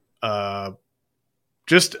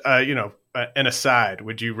 An aside,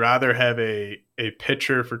 would you rather have a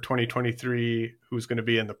pitcher for 2023 who's going to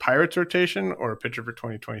be in the Pirates rotation, or a pitcher for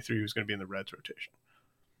 2023 who's going to be in the Reds rotation?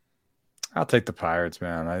 I'll take the Pirates,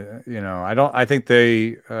 man. I think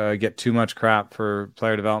they get too much crap for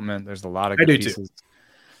player development. There's a lot of good pieces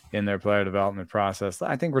in their player development process.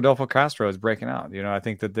 I think Rodolfo Castro is breaking out. I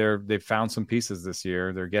think that they've found some pieces this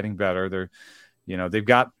year. They're getting better. They've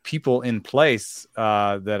got people in place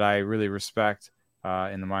that I really respect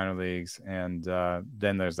in the minor leagues. And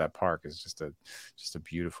then there's that park is just a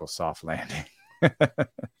beautiful soft landing.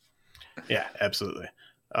 Yeah, absolutely.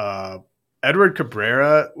 Edward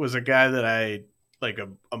Cabrera was a guy that I like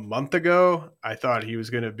a month ago. I thought he was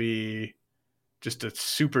going to be just a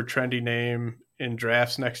super trendy name in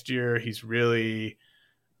drafts next year. He's really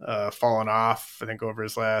fallen off, I think, over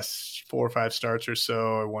his last 4 or 5 starts or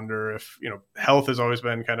so. I wonder if, health has always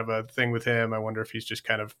been kind of a thing with him. I wonder if he's just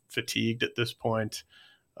kind of fatigued at this point.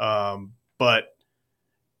 But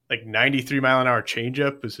like 93-mile-an-hour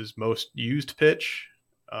changeup is his most used pitch.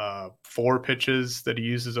 4 pitches that he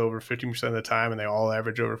uses over 50% of the time, and they all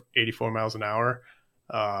average over 84 miles an hour.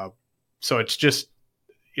 So it's just,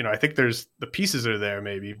 I think there's the pieces are there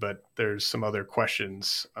maybe, but there's some other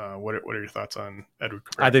questions. What are your thoughts on Edward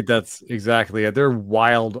Cabrera? I think that's exactly it. There are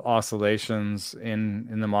wild oscillations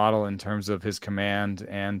in the model in terms of his command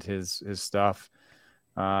and his stuff.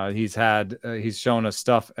 He's shown us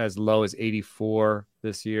stuff as low as 84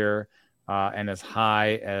 this year, and as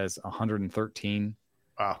high as 113.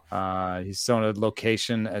 Wow. He's shown a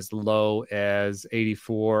location as low as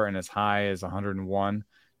 84 and as high as 101.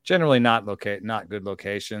 Generally not good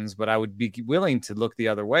locations, but I would be willing to look the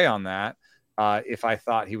other way on that if I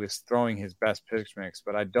thought he was throwing his best pitch mix,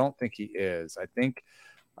 but I don't think he is. I think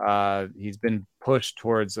he's been pushed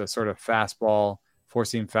towards a sort of fastball,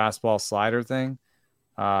 4-seam fastball slider thing.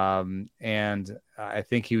 And I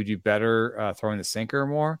think he would do better throwing the sinker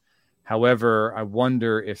more. However, I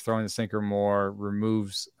wonder if throwing the sinker more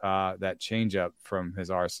removes that changeup from his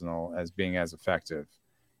arsenal as being as effective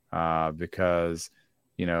because,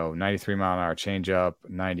 93-mile-an-hour changeup,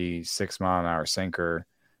 96-mile-an-hour sinker,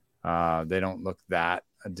 they don't look that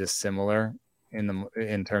dissimilar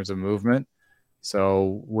in terms of movement.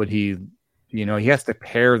 So would he, he has to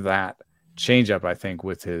pair that changeup, I think,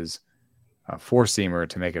 with his 4-seamer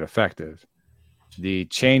to make it effective. The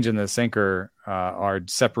change in the sinker are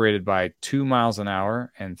separated by 2 miles an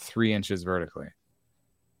hour and 3 inches vertically.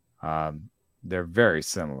 They're very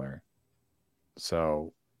similar.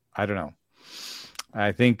 So I don't know.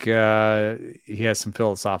 I think he has some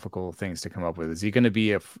philosophical things to come up with. Is he going to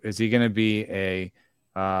be a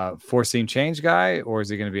 4-seam change guy, or is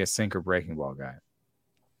he going to be a sinker breaking ball guy?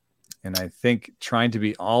 And I think trying to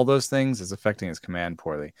be all those things is affecting his command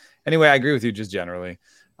poorly. Anyway, I agree with you just generally.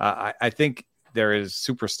 I think there is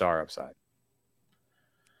superstar upside,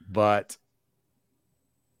 but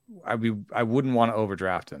I wouldn't want to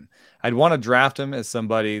overdraft him. I'd want to draft him as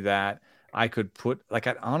somebody that I could put,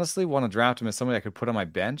 I'd honestly want to draft him as somebody I could put on my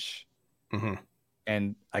bench,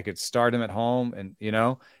 and I could start him at home, and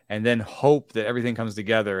and then hope that everything comes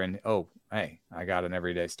together. And hey, I got an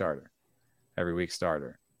every week starter.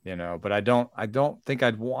 But I don't think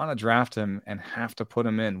I'd want to draft him and have to put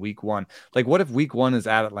him in week 1. Like, what if week 1 is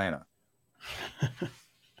at Atlanta?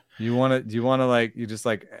 Do you want to you just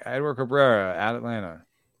like Edward Cabrera at Atlanta?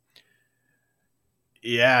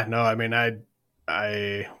 Yeah, no, I mean, I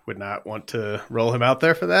would not want to roll him out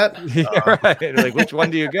there for that. Yeah, right. Like, which one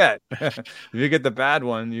do you get? If you get the bad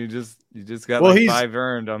one, you just got 5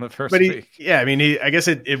 earned on the first week. I guess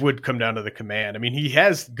it would come down to the command. I mean, he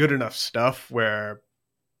has good enough stuff where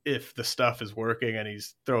if the stuff is working and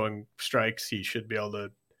he's throwing strikes, he should be able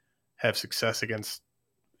to have success against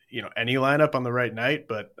any lineup on the right night.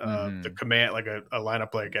 But the command, like a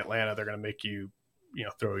lineup like Atlanta, they're going to make you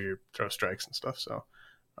throw strikes and stuff. So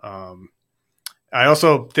I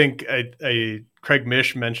also think Craig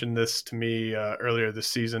Mish mentioned this to me earlier this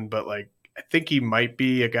season, but like I think he might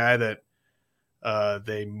be a guy that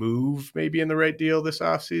they move maybe in the right deal this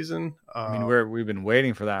offseason. I mean, we've been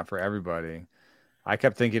waiting for that for everybody. I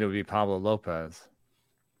kept thinking it would be Pablo Lopez.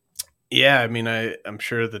 Yeah, I mean, I'm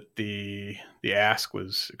sure that the ask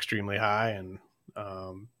was extremely high, and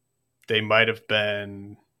they might have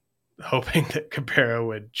been hoping that Cabrera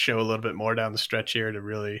would show a little bit more down the stretch here to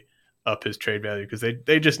really up his trade value, because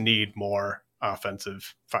they just need more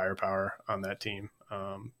offensive firepower on that team,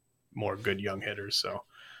 more good young hitters. So,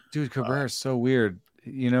 dude, Cabrera is so weird.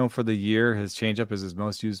 For the year, his changeup is his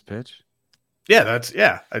most used pitch. Yeah,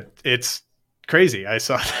 it's crazy. I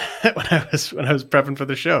saw that when I was prepping for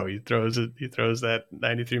the show. He throws that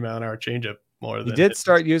 93 mile an hour changeup more than he did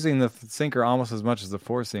start using the sinker almost as much as the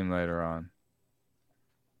four seam later on.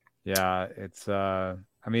 Yeah, it's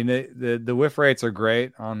I mean the whiff rates are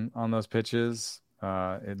great on those pitches.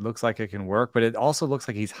 It looks like it can work, but it also looks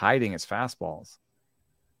like he's hiding his fastballs.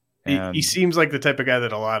 He seems like the type of guy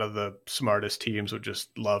that a lot of the smartest teams would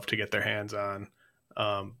just love to get their hands on.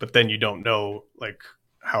 But then you don't know like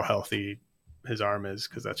how healthy his arm is,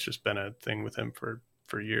 because that's just been a thing with him for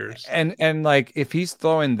years. And like if he's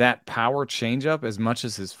throwing that power changeup as much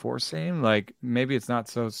as his four seam, like maybe it's not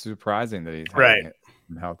so surprising that he's having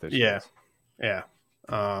health issues. Yeah.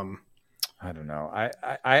 I don't know.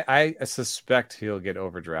 I suspect he'll get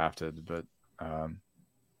overdrafted, but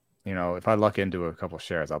if I luck into a couple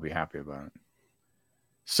shares, I'll be happy about it.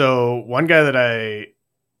 So one guy that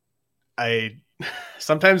I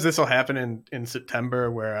sometimes this will happen in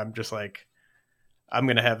September where I'm just like, I'm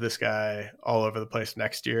going to have this guy all over the place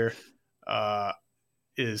next year,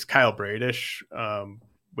 is Kyle Bradish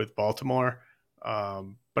with Baltimore.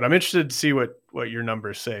 But I'm interested to see what your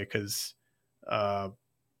numbers say, because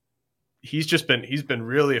he's been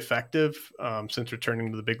really effective since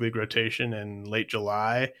returning to the big league rotation in late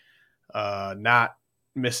July. Not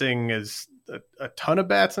missing as a ton of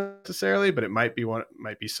bats necessarily, but it might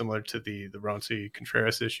be similar to the Roansy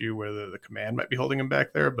Contreras issue where the command might be holding him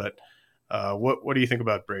back there. But what do you think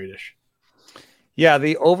about Bradish? Yeah,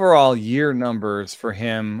 the overall year numbers for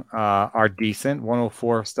him are decent.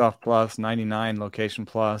 104 stuff plus, 99 location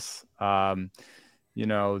plus. That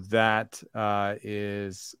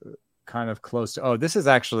is kind of close to. Oh, this is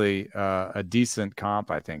actually a decent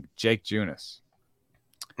comp, I think. Jake Junis.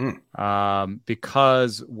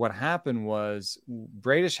 Because what happened was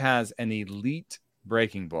Bradish has an elite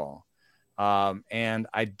breaking ball, and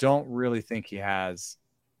I don't really think he has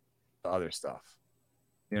the other stuff.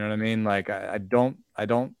 You know what I mean? Like I don't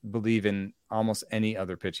believe in almost any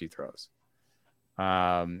other pitch he throws.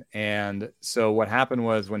 And so what happened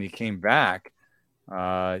was when he came back,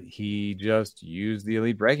 he just used the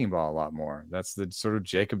elite breaking ball a lot more. That's the sort of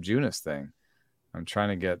Jacob Junis thing. I'm trying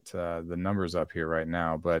to get the numbers up here right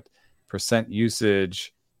now, but percent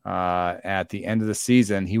usage at the end of the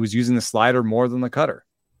season, he was using the slider more than the cutter.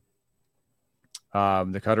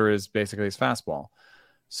 The cutter is basically his fastball.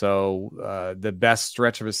 So the best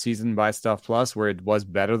stretch of his season by Stuff Plus, where it was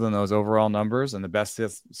better than those overall numbers, and the best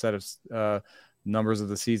set of numbers of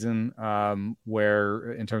the season,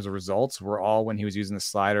 where in terms of results, were all when he was using the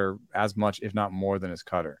slider as much, if not more, than his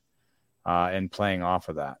cutter, and playing off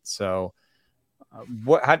of that. So,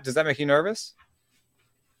 how does that make you nervous?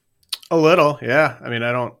 A little, yeah. I mean,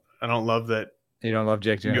 I don't love that. You don't love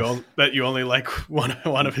Jake Junis. That you only like one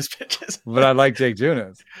of his pitches. But I like Jake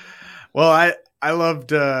Junis. Well, I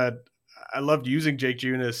loved using Jake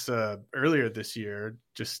Junis earlier this year,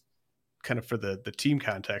 just kind of for the team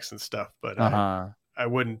context and stuff. But I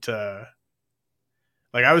wouldn't I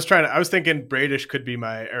was thinking Bradish could be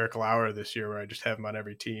my Eric Lauer this year, where I just have him on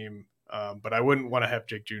every team. But I wouldn't want to have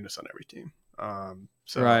Jake Junis on every team.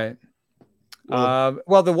 Right.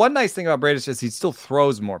 Well, the one nice thing about Bradish is he still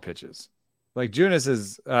throws more pitches. Like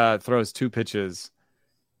Junis throws 2 pitches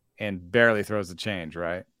and barely throws a change,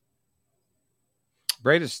 right?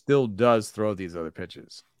 Bradish still does throw these other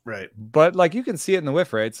pitches. Right. But like you can see it in the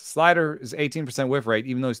whiff rates. Slider is 18% whiff rate,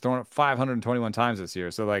 even though he's thrown it 521 times this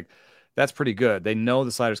year. So like that's pretty good. They know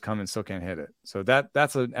the slider's coming, still can't hit it. So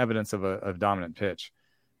that's an evidence of a dominant pitch.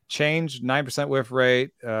 Change 9% whiff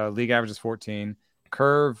rate, league average is 14.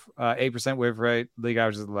 Curve 8% whiff rate, league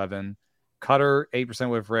average is 11. Cutter 8%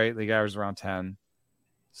 whiff rate, league average is around 10.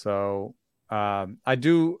 So I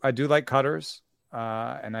do like cutters,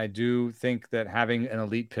 and I do think that having an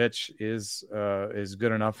elite pitch is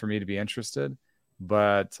good enough for me to be interested.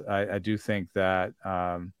 But I do think that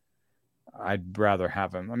I'd rather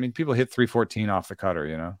have him. I mean, people hit 314 off the cutter,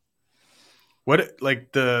 you know. What,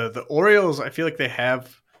 like the Orioles, I feel like they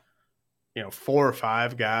have, 4 or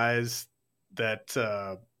 5 guys that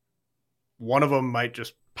one of them might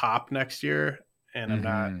just pop next year, and I'm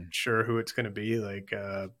not sure who it's going to be. Like,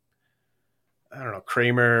 I don't know,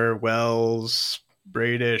 Kramer, Wells,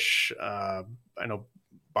 Bradish. I know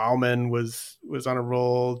Bauman was on a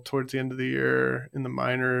roll towards the end of the year in the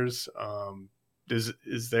minors.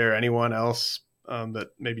 Is there anyone else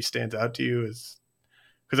that maybe stands out to you?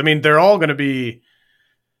 Because I mean, they're all going to be.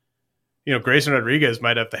 Grayson Rodriguez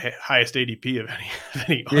might have the highest ADP of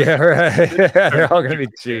any. Yeah, right. They're all going to be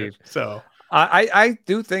cheap. So I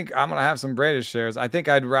do think I'm going to have some Bradish shares. I think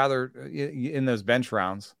I'd rather in those bench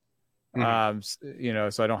rounds, so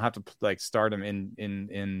I don't have to like start him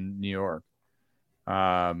in New York.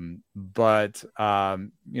 But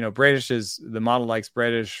Bradish is the model likes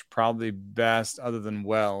Bradish probably best other than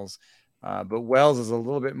Wells. But Wells is a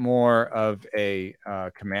little bit more of a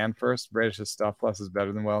command first. Bradish's stuff plus is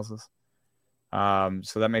better than Wells's.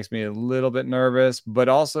 So that makes me a little bit nervous, but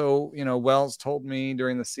also, Wells told me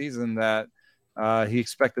during the season that he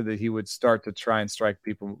expected that he would start to try and strike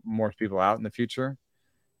more people out in the future.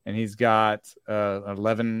 And he's got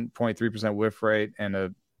 11.3% whiff rate and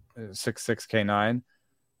a 6.6 K9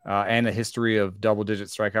 and a history of double-digit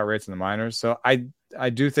strikeout rates in the minors. So I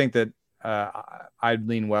do think that I'd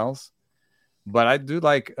lean Wells, but I do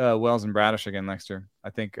like Wells and Bradish again next year. I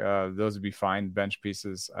think those would be fine bench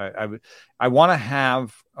pieces. I want to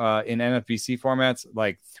have in NFBC formats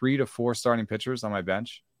like 3 to 4 starting pitchers on my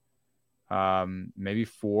bench. Maybe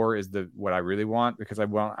 4 is what I really want, because I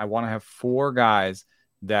want to have 4 guys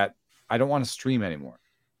that I don't want to stream anymore.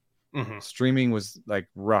 Mm-hmm. Streaming was like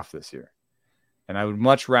rough this year, and I would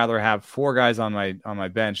much rather have 4 guys on my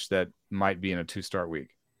bench that might be in a 2-start week.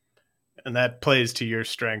 And that plays to your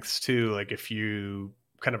strengths too. Like if you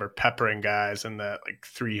kind of are peppering guys in that like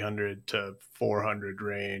 300 to 400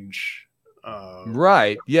 range,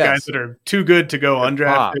 right? Yes, guys that are too good to go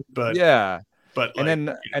undrafted, but yeah. But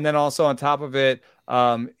and then also on top of it,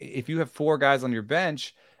 if you have 4 guys on your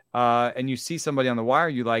bench and you see somebody on the wire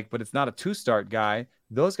you like, but it's not a 2-start guy,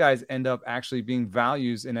 those guys end up actually being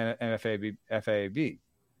values in FAB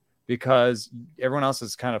because everyone else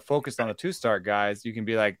is kind of focused on the 2-start guys. You can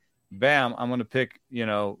be like, bam, I'm going to pick,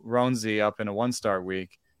 Ronzi up in a 1-start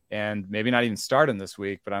week and maybe not even start him this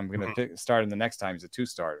week, but I'm going to start him the next time he's a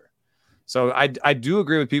 2-starter. So I do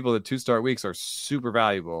agree with people that 2-start weeks are super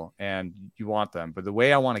valuable and you want them. But the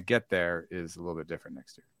way I want to get there is a little bit different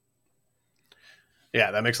next year.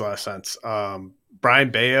 Yeah, that makes a lot of sense.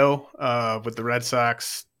 Brian Bayo with the Red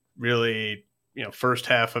Sox, really, first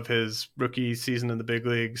half of his rookie season in the big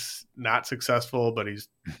leagues, not successful, but he's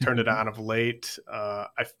turned it on of late.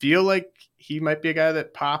 I feel like he might be a guy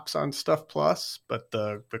that pops on Stuff Plus, but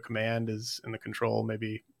the command is in the control,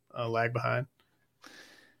 maybe lag behind.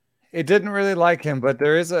 It didn't really like him, but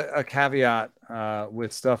there is a caveat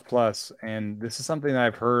with Stuff Plus, and this is something that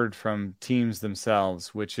I've heard from teams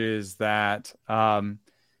themselves, which is that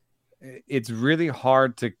it's really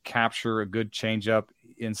hard to capture a good changeup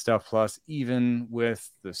in Stuff Plus, even with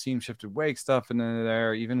the seam shifted wake stuff in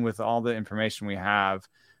there, even with all the information we have.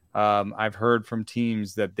 I've heard from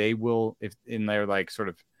teams that they will, if in their like sort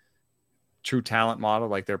of true talent model,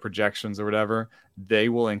 like their projections or whatever, they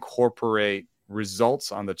will incorporate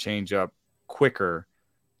results on the changeup quicker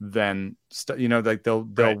than like they'll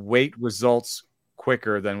weight results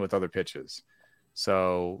quicker than with other pitches.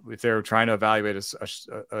 So if they're trying to evaluate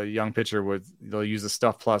a young pitcher, they'll use the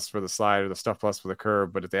Stuff Plus for the slide or the Stuff Plus for the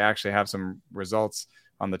curve. But if they actually have some results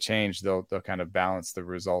on the change, they'll kind of balance the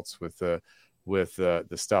results with the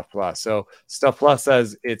Stuff Plus. So Stuff Plus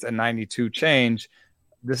says it's a 92 change.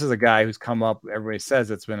 This is a guy who's come up. Everybody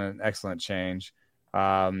says it's been an excellent change.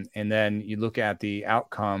 And then you look at the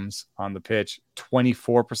outcomes on the pitch,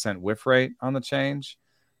 24% whiff rate on the change,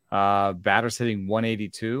 batters hitting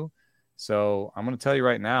 182. So I'm going to tell you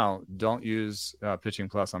right now, don't use Pitching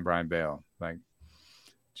Plus on Brian Bayo. Like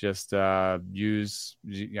just I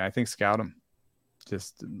think scout him.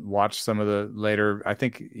 Just watch some of the later. I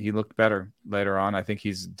think he looked better later on. I think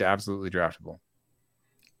he's absolutely draftable.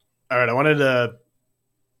 All right. I wanted to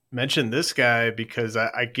mention this guy because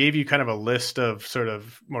I gave you kind of a list of sort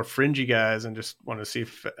of more fringy guys and just wanted to see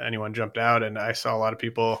if anyone jumped out. And I saw a lot of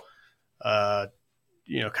people,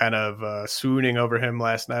 kind of swooning over him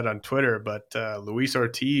last night on Twitter. But Luis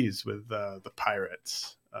Ortiz with the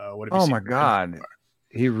Pirates. What have you seen? Oh my God,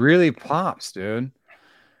 he really pops, dude.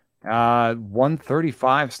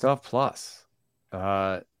 135 Stuff Plus.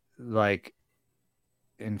 In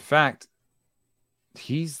fact,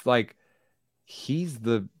 he's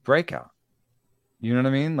the breakout. You know what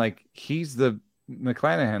I mean? Like he's the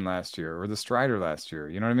McClanahan last year or the Strider last year.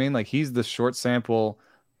 You know what I mean? Like he's the short sample.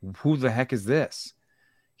 Who the heck is this?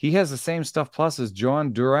 He has the same stuff plus as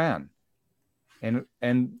John Duran, and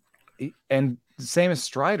same as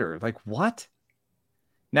Strider. Like what?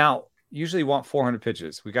 Now, usually you want 400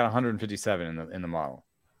 pitches. We got 157 in the model,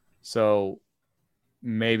 so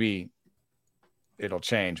maybe it'll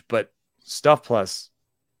change. But stuff plus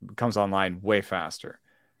comes online way faster.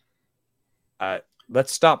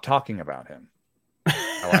 Let's stop talking about him.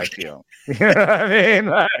 How I feel. You know what I mean?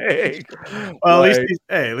 Well,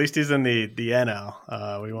 at least he's in the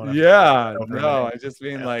NL. We want to. Yeah, no, I just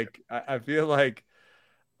mean like I feel like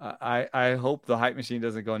I hope the hype machine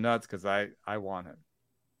doesn't go nuts because I want him.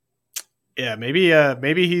 Yeah,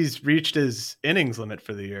 maybe he's reached his innings limit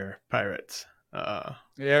for the year, Pirates.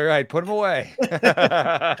 Yeah, right. Put him away.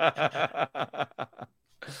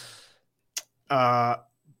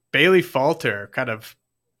 Bailey Falter kind of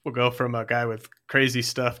will go from a guy with crazy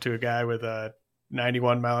stuff to a guy with a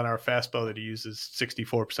 91 mile an hour fastball that he uses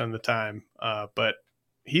 64% of the time. But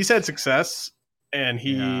he's had success, and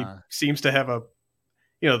he seems to have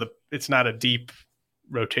it's not a deep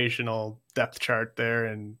rotational depth chart there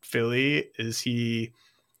in Philly. Is he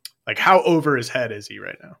like, how over his head is he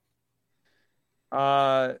right now?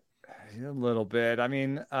 A little bit. I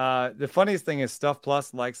mean, the funniest thing is Stuff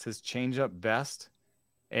Plus likes his changeup best.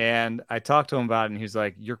 And I talked to him about it, and he's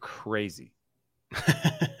like, "You're crazy."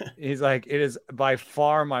 He's like, "It is by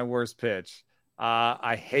far my worst pitch.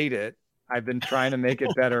 I hate it. I've been trying to make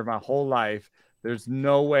it better my whole life. There's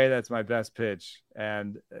no way that's my best pitch."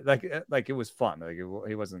 And like it was fun. Like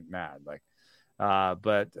he wasn't mad. Like,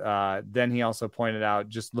 but then he also pointed out,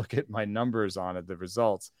 just look at my numbers on it, the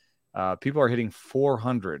results. People are hitting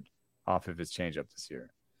 400 off of his changeup this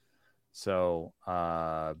year. So.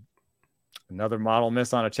 Another model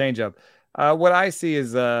miss on a changeup. What I see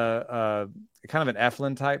is kind of an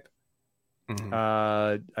Eflin type.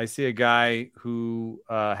 Mm-hmm. I see a guy who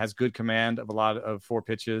has good command of a lot of 4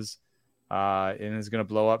 pitches and is going to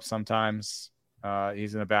blow up sometimes.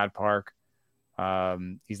 He's in a bad park.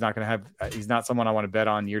 He's not someone I want to bet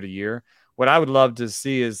on year to year. What I would love to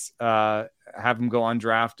see is have him go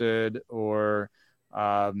undrafted or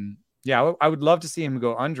I would love to see him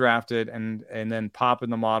go undrafted and then pop in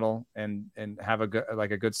the model and have a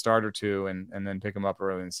good start or two and then pick him up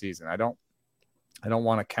early in the season. I don't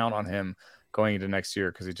want to count on him going into next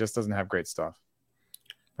year because he just doesn't have great stuff.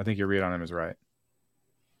 I think your read on him is right.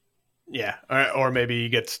 Yeah, or maybe he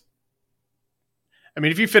gets. I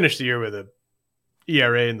mean, if you finish the year with a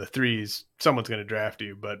ERA in the 3s, someone's going to draft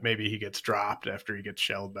you, but maybe he gets dropped after he gets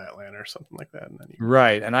shelled by Atlanta or something like that. And then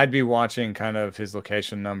right. And I'd be watching kind of his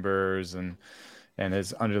location numbers and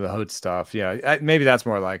his under the hood stuff. Yeah. Maybe that's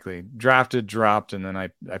more likely. Drafted, dropped, and then I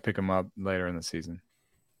pick him up later in the season.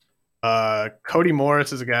 Cody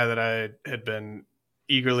Morris is a guy that I had been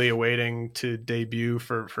eagerly awaiting to debut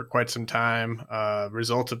for quite some time.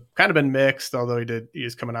 Results have kind of been mixed, although he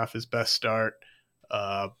is coming off his best start.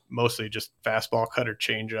 Mostly just fastball, cutter,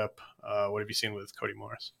 changeup. What have you seen with Cody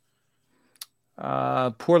Morris?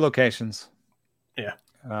 Poor locations. Yeah.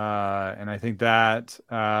 And I think that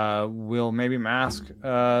will maybe mask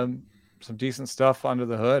some decent stuff under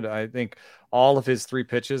the hood. I think all of his 3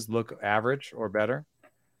 pitches look average or better.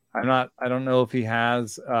 I don't know if he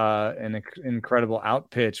has an incredible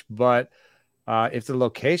out pitch, but if the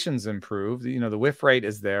locations improve, the whiff rate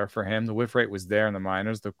is there for him. The whiff rate was there in the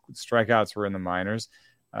minors. The strikeouts were in the minors.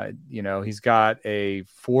 He's got a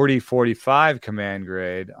 40-45 command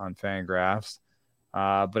grade on Fangraphs.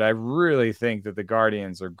 But I really think that the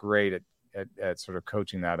Guardians are great at sort of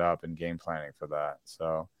coaching that up and game planning for that.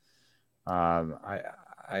 So I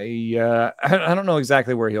don't know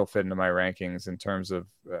exactly where he'll fit into my rankings in terms of,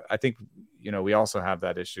 I think, we also have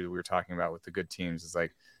that issue we were talking about with the good teams. Is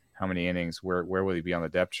like, how many innings, where will he be on the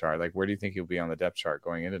depth chart? Like, where do you think he'll be on the depth chart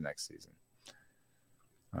going into next season?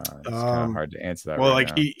 It's kind of hard to answer that. Well, right,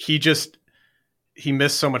 like now. he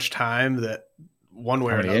missed so much time that one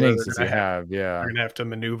way or another, innings does he have? Yeah, we're gonna have to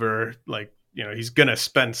maneuver. Like, he's gonna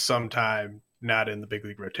spend some time not in the big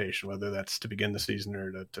league rotation, whether that's to begin the season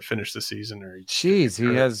or to finish the season. Or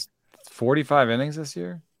he has 45 innings this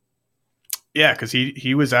year. Yeah, because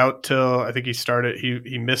he was out till I think he started.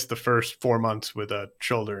 He missed the first 4 months with a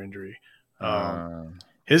shoulder injury. I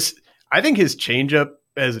think his changeup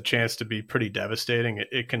has a chance to be pretty devastating.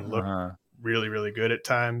 It can look really, really good at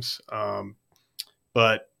times.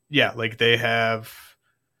 But yeah, like they have,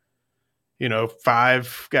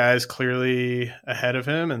 5 guys clearly ahead of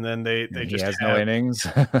him, and then they just has no innings.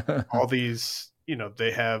 all these,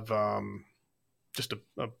 they have just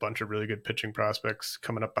a bunch of really good pitching prospects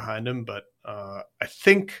coming up behind him. But I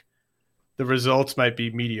think the results might be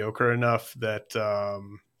mediocre enough that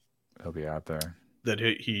he'll be out there. That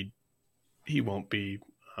he won't be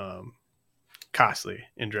costly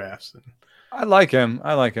in drafts. I like him.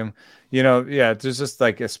 You know, yeah, there's just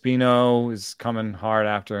like Espino is coming hard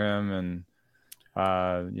after him, and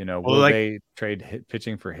you know, will they trade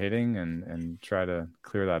pitching for hitting and try to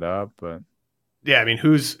clear that up? But yeah, I mean,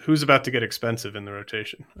 who's about to get expensive in the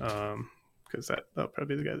rotation? Because that'll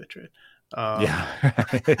probably be the guy they trade. There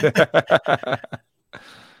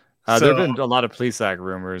have been a lot of Plesac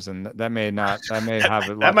rumors, and that may have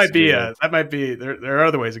it. That might be. There are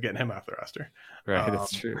other ways of getting him off the roster. Right,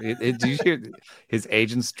 it's true. Did you hear his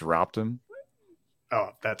agents dropped him?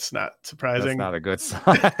 Oh, that's not surprising. That's not a good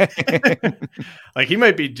sign. Like he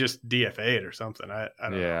might be just DFA'd or something. I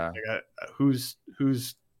don't know. Like, who's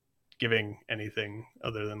giving anything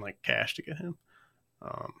other than like cash to get him?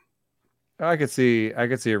 I could see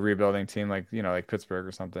a rebuilding team like Pittsburgh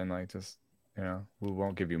or something, like just we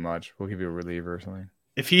won't give you much. We'll give you a reliever or something.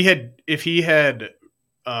 If he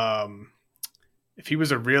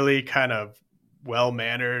was a really kind of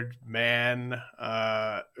well-mannered man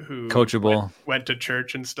who coachable went to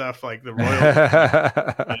church and stuff, like the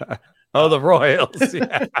Royals. The Royals.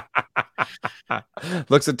 Yeah.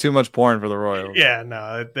 Looks at too much porn for the Royals. Yeah,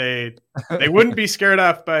 no, they wouldn't be scared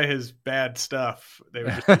off by his bad stuff. They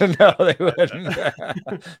would just no, they wouldn't.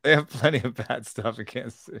 They have plenty of bad stuff in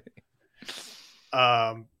Kansas City.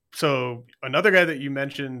 So another guy that you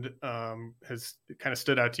mentioned has kind of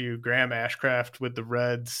stood out to you, Graham Ashcraft with the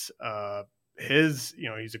Reds. He's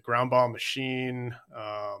a ground ball machine,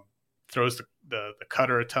 throws the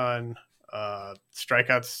cutter a ton.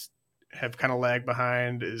 Strikeouts have kind of lagged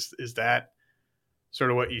behind. Is that sort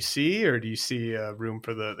of what you see, or do you see room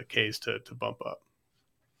for the K's to bump up?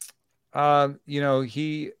 My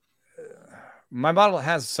model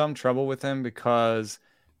has some trouble with him because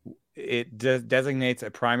it designates a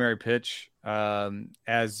primary pitch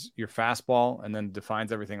as your fastball and then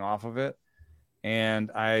defines everything off of it. And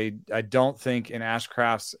I don't think in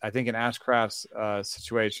Ashcraft's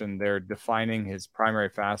situation, they're defining his primary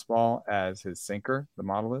fastball as his sinker, the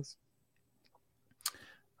model is.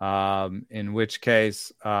 In which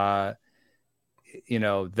case, I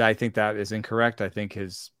think that is incorrect. I think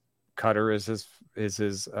his cutter is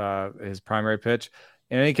his primary pitch.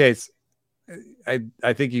 In any case,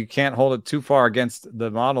 I think you can't hold it too far against the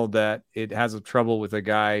model that it has a trouble with a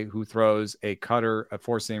guy who throws a cutter, a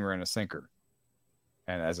four-seamer, and a sinker,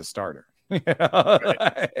 and as a starter.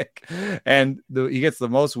 Right. He gets the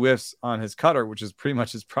most whiffs on his cutter, which is pretty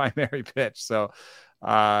much his primary pitch. So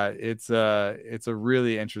it's a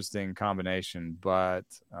really interesting combination. But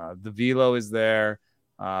the velo is there,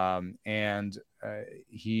 and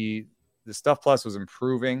the Stuff Plus was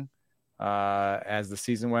improving as the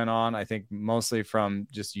season went on. I think mostly from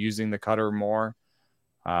just using the cutter more,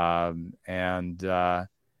 and I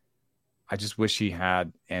just wish he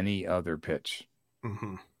had any other pitch.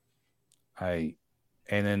 Mm-hmm. And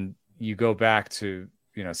then you go back to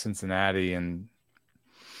Cincinnati, and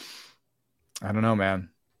I don't know, man.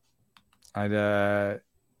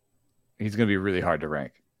 He's going to be really hard to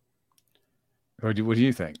rank. What do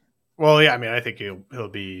you think? Well, yeah, I mean, I think he'll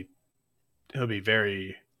be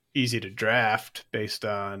very easy to draft based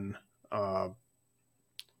on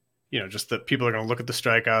just that people are going to look at the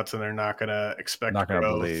strikeouts and they're not going to expect growth.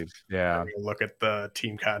 Believe. Yeah, look at the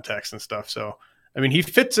team context and stuff. So I mean, he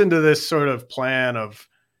fits into this sort of plan of,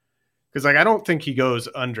 because like I don't think he goes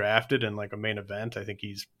undrafted in like a main event. I think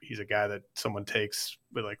he's a guy that someone takes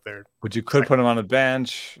with like their. But you could put him on the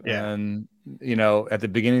bench, and at the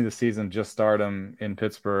beginning of the season, just start him in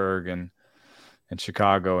Pittsburgh and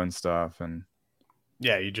Chicago and stuff, and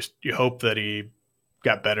yeah, you hope that he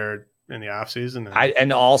got better in the offseason.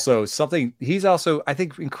 And also something he's also, I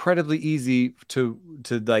think, incredibly easy to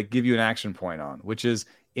like give you an action point on, which is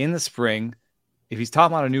in the spring. If he's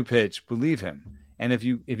talking about a new pitch, believe him. And if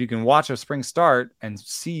you can watch a spring start and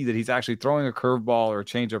see that he's actually throwing a curveball or a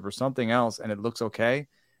changeup or something else and it looks okay,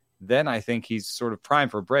 then I think he's sort of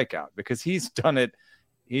primed for a breakout, because he's done it.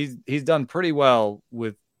 He's done pretty well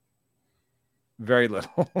with very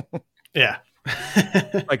little. Yeah.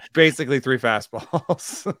 Like basically 3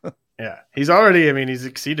 fastballs. Yeah. He's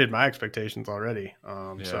exceeded my expectations already.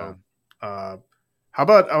 So how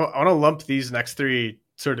about I want to lump these next 3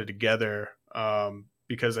 sort of together,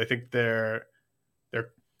 because I think they're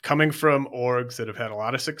coming from orgs that have had a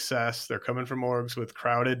lot of success. They're coming from orgs with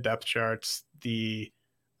crowded depth charts. The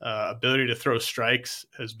ability to throw strikes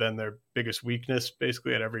has been their biggest weakness,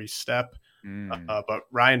 basically at every step. But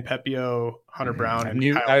Ryan Pepiot, Hunter Brown, and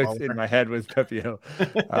I was in my head with Pepiot.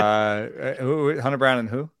 Hunter Brown and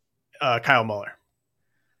who? Kyle Muller.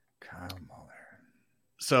 Kyle Muller.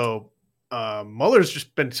 So Muller's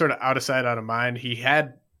just been sort of out of sight, out of mind. He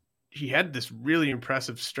had this really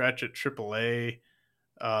impressive stretch at AAA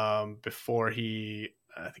before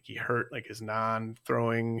I think he hurt like his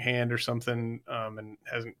non-throwing hand or something, and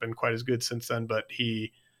hasn't been quite as good since then. But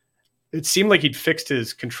it seemed like he'd fixed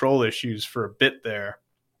his control issues for a bit there,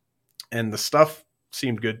 and the stuff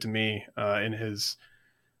seemed good to me in his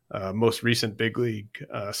most recent big league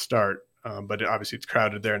start. But obviously it's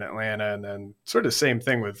crowded there in Atlanta, and then sort of the same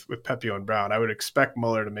thing with Pepiot and Brown. I would expect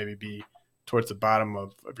Muller to maybe be towards the bottom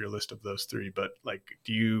of your list of those three, but like,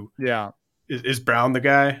 is Brown the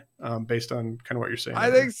guy based on kind of what you're saying?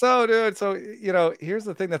 I think so, dude. So, here's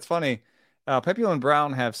the thing that's funny. Pepiot and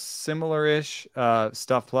Brown have similar-ish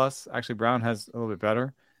stuff plus. Actually, Brown has a little bit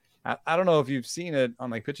better. I don't know if you've seen it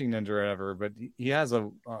on like Pitching Ninja or whatever, but he has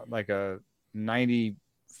a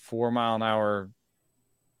 94 mile an hour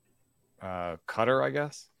cutter, I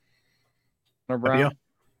guess. Hunter Brown.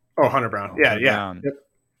 Oh, Hunter Brown. Yeah. Brown. Yep.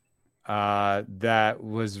 That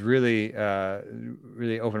was really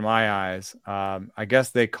opened my eyes. I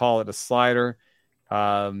guess they call it a slider.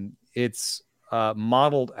 It's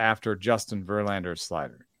modeled after Justin Verlander's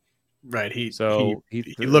slider. Right. He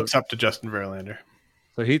looks up to Justin Verlander.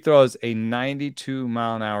 So he throws a 92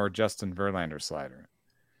 mile an hour Justin Verlander slider.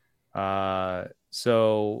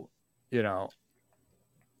 So,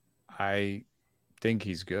 I think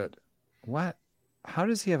he's good. What? How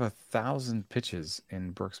does he have 1,000 pitches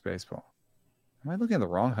in Brooks baseball? Am I looking at the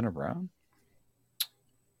wrong Hunter Brown?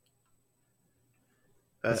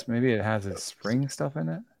 Maybe it has his spring stuff in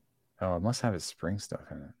it. Oh, it must have his spring stuff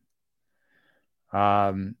in it.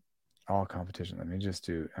 All competition. Let me just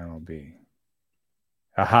do MLB.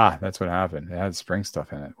 Aha, that's what happened. It had spring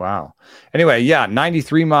stuff in it. Wow. Anyway,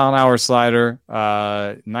 93 mile an hour slider,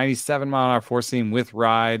 97 mile an hour four seam with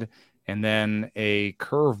ride, and then a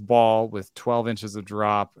curve ball with 12 inches of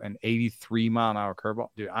drop, and 83 mile an hour curveball.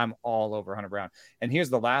 Dude, I'm all over Hunter Brown. And here's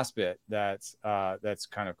the last bit that's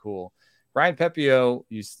kind of cool. Brian Pepiot,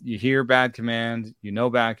 you hear bad command,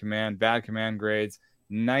 bad command grades,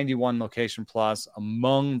 91 location plus,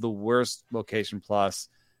 among the worst location plus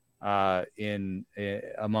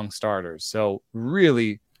among starters. So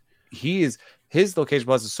really, his location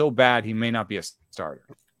plus is so bad he may not be a starter.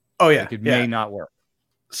 Oh yeah, it may not work.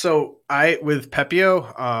 So with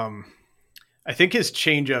Pepiot, I think his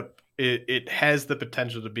changeup it has the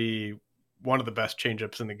potential to be one of the best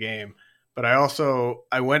changeups in the game. But I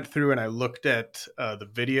went through and I looked at the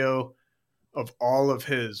video of all of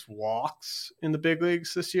his walks in the big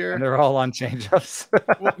leagues this year, and they're all on changeups.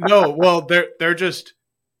 they're just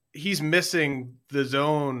he's missing the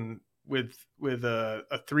zone with a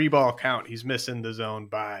 3-ball count. He's missing the zone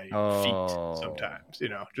by feet sometimes,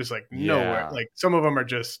 just like nowhere. Like some of them are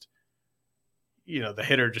just, the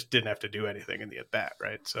hitter just didn't have to do anything in the at bat.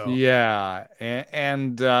 Right. So,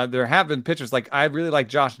 and there have been pitchers like I really like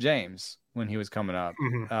Josh James when he was coming up.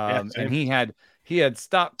 Mm-hmm. And he had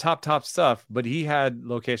top stuff, but he had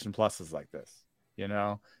location pluses like this,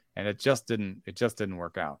 and it just didn't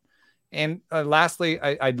work out. And lastly,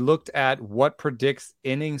 I looked at what predicts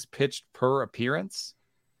innings pitched per appearance,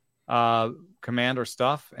 command or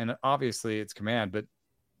stuff. And obviously it's command, but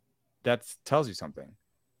that tells you something.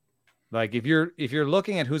 Like if you're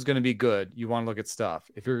looking at who's going to be good, you want to look at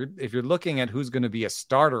stuff. If you're looking at who's going to be a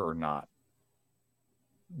starter or not,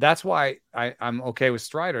 that's why I'm okay with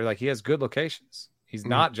Strider. Like he has good locations. He's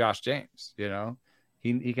not Josh James,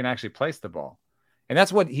 he can actually place the ball. And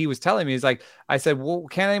that's what he was telling me. He's like, I said, well,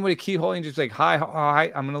 can't anybody keyhole and just like high,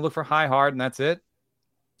 I'm going to look for high, hard, and that's it.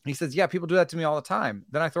 He says, yeah, people do that to me all the time.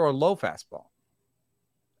 Then I throw a low fastball.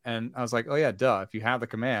 And I was like, oh yeah, duh. If you have the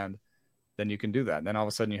command, then you can do that. And then all of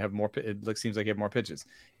a sudden you have more, it seems like you have more pitches.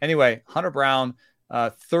 Anyway, Hunter Brown,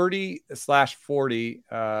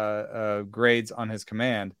 30/40 grades on his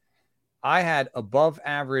command. I had above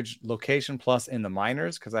average location plus in the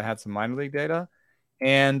minors because I had some minor league data.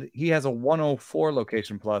 And he has a 104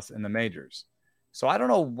 location plus in the majors. So I don't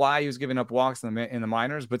know why he was giving up walks in the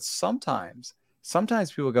minors, but sometimes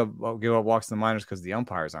people give up walks in the minors because the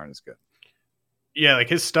umpires aren't as good. Yeah, like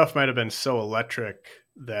his stuff might have been so electric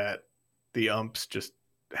that the umps just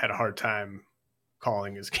had a hard time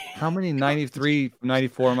calling his game. How many 93,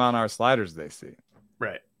 94 mile an hour sliders do they see?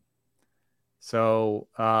 Right. So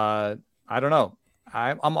I don't know.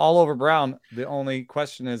 I'm all over Brown. The only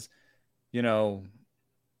question is,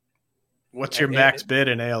 what's your max bid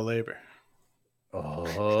in AL Labor?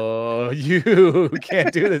 Oh, you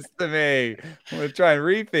can't do this to me. I'm gonna try and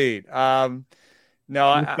repeat. No, I'm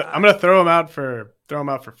gonna throw him out for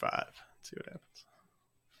 5. See what happens.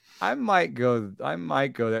 I might go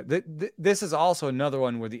there. This is also another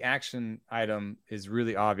one where the action item is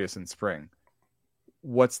really obvious in spring.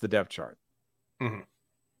 What's the depth chart? Mm-hmm.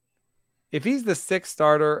 If he's the 6th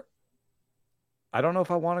starter, I don't know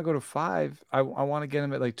if I want to go to 5. I want to get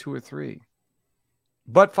him at like 2 or 3.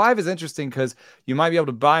 But 5 is interesting because you might be able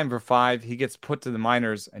to buy him for 5. He gets put to the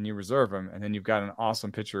minors and you reserve him, and then you've got an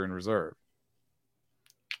awesome pitcher in reserve.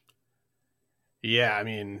 Yeah, I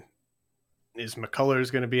mean, is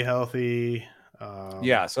McCullers going to be healthy?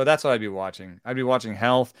 Yeah, so that's what I'd be watching. I'd be watching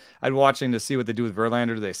health. I'd be watching to see what they do with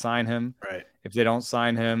Verlander. Do they sign him? Right. If they don't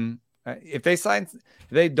sign him, if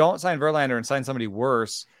they don't sign Verlander and sign somebody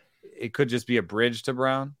worse, it could just be a bridge to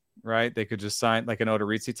Brown, right? They could just sign like an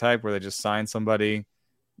Odorizzi type where they just sign somebody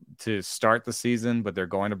to start the season, but they're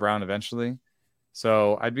going to Brown eventually.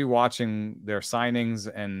 So I'd be watching their signings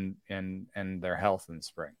and their health in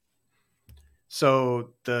spring.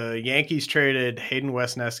 So the Yankees traded Hayden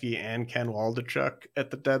Wesneski and Ken Waldichuk at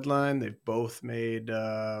the deadline. They've both made,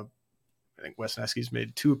 I think Wesneski's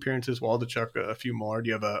made 2 appearances, Waldichuk a few more. Do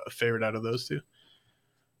you have a favorite out of those 2?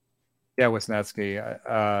 Yeah, Wesneski.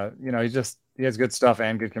 He has good stuff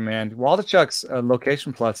and good command. Waldichuk's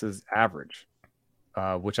location plus is average,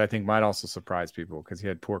 which I think might also surprise people because he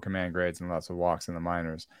had poor command grades and lots of walks in the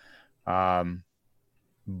minors.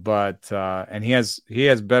 But he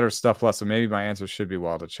has better stuff plus, so maybe my answer should be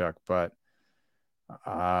Waldichuk. But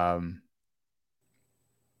I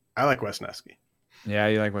like Wesneski. Yeah,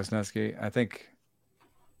 you like Wesneski. I think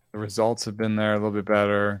the results have been there a little bit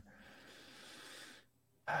better.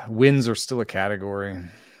 Wins are still a category,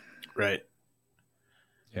 right?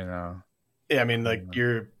 Yeah, I mean, like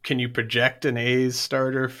can you project an A's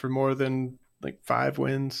starter for more than like 5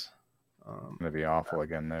 wins? Gonna be awful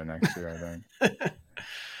again there next year, I think.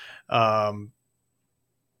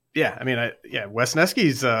 Yeah, I mean,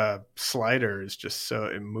 Wesneski's slider is just so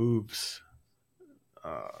it moves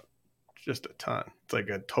just a ton. It's like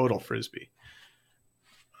a total frisbee.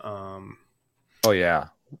 Oh yeah.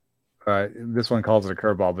 This one calls it a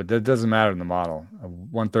curveball, but that doesn't matter in the model.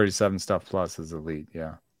 137 stuff plus is elite.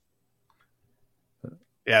 Yeah.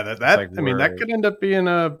 Yeah, that could end up being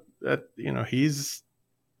I'm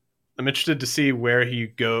interested to see where he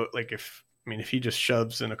go. Like if he just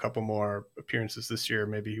shoves in a couple more appearances this year,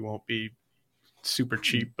 maybe he won't be super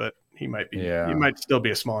cheap, but he might be. Yeah. He might still be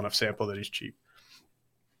a small enough sample that he's cheap.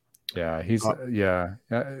 Yeah, he's him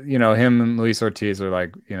and Luis Ortiz are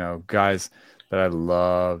like, guys that I'd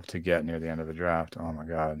love to get near the end of the draft. Oh my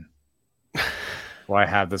God. Why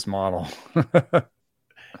have this model?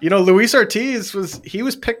 Luis Ortiz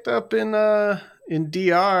was picked up in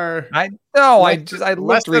DR. I know. I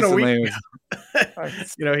looked recently.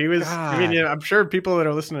 He was. God. I mean, I'm sure people that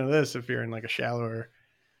are listening to this, if you're in like a shallower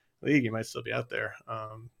league, you might still be out there.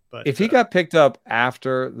 But if he got picked up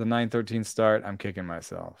after the 9-13 start, I'm kicking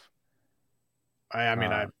myself.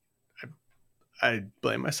 I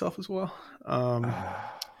blame myself as well.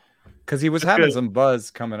 Because he was having some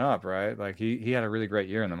buzz coming up, right? Like he had a really great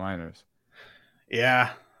year in the minors.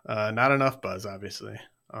 Yeah, not enough buzz, obviously.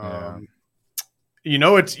 A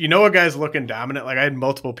guy's looking dominant. Like I had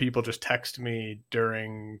multiple people just text me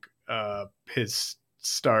during his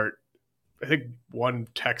start. I think one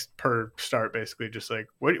text per start, basically, just like,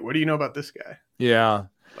 what do you know about this guy? Yeah.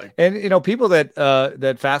 And people that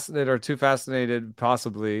are too fascinated,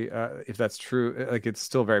 possibly, if that's true, like it's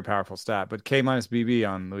still a very powerful stat. But K minus BB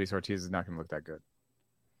on Luis Ortiz is not going to look that good.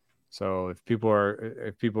 So if people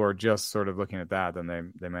are just sort of looking at that,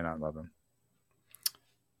 then they may not love him.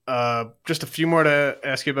 Just a few more to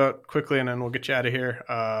ask you about quickly, and then we'll get you out of here.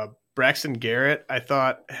 Braxton Garrett, I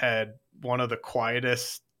thought, had one of the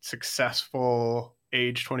quietest, successful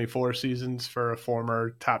age 24 seasons for a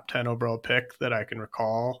former top 10 overall pick that I can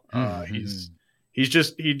recall. He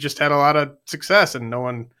just had a lot of success and no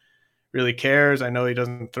one really cares. I know he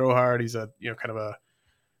doesn't throw hard. He's a, kind of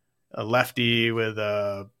a lefty with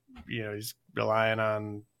he's relying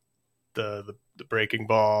on the breaking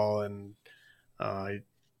ball and I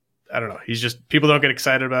don't know. He's just, people don't get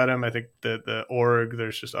excited about him. I think the org,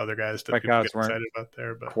 there's just other guys that people get excited about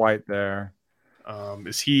there, but quite there.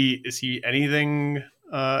 Is he anything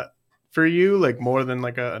for you, like more than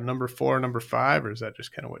like a number 4, number 5, or is that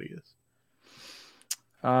just kind of what he is?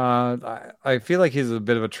 I feel like he's a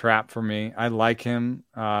bit of a trap for me. I like him.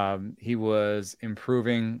 He was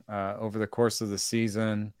improving over the course of the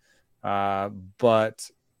season, but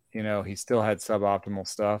he still had suboptimal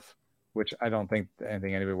stuff, which I don't think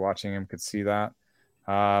anybody watching him could see that.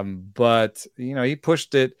 But he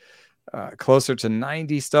pushed it closer to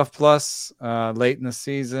 90 stuff plus late in the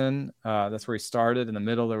season. That's where he started. In the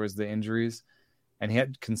middle, there was the injuries, and he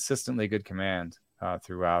had consistently good command.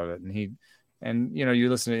 throughout it. And you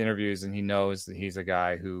listen to interviews and he knows that he's a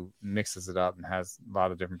guy who mixes it up and has a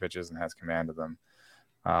lot of different pitches and has command of them.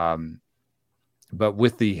 But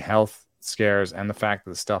with the health scares and the fact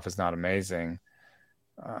that the stuff is not amazing,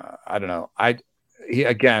 I don't know. He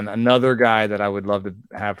again, another guy that I would love to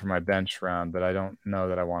have for my bench round, but I don't know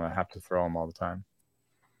that I want to have to throw him all the time.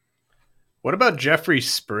 What about Jeffrey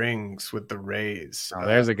Springs with the Rays?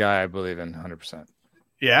 There's a guy I believe in 100%.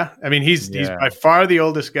 Yeah. I mean, he's by far the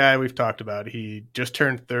oldest guy we've talked about. He just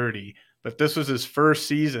turned 30, but this was his first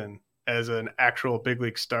season as an actual big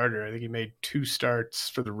league starter. I think he made 2 starts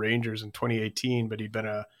for the Rangers in 2018, but he'd been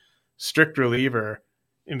a strict reliever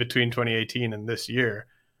in between 2018 and this year.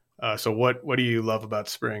 So what do you love about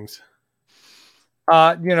Springs?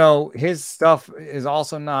 His stuff is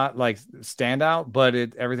also not like standout, but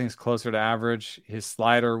everything's closer to average. His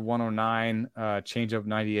slider 109, changeup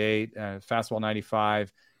 98, fastball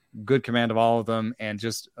 95, good command of all of them, and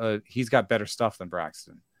just he's got better stuff than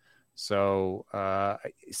Braxton. So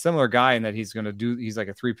similar guy in that he's like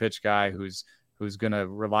a 3-pitch guy who's going to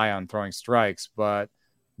rely on throwing strikes, but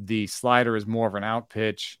the slider is more of an out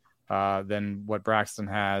pitch than what Braxton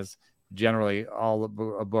has. Generally, all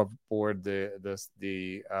above board, the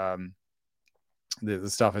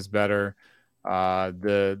stuff is better.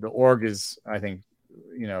 The org is, I think,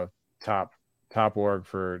 top org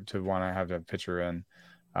to want to have a pitcher in.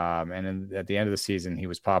 And at the end of the season, he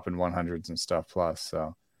was popping 100s and stuff plus.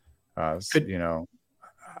 So, I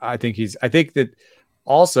think that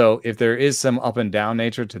also if there is some up and down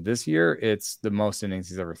nature to this year, it's the most innings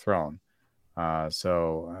he's ever thrown.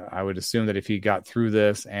 So I would assume that if he got through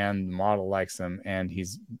this and the model likes him and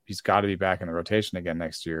he's got to be back in the rotation again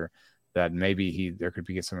next year, that maybe there could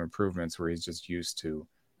be some improvements where he's just used to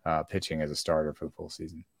pitching as a starter for the full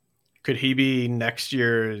season. Could he be next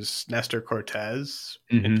year's Nestor Cortez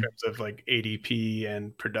in terms of like ADP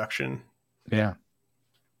and production? Yeah,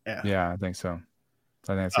 I think so.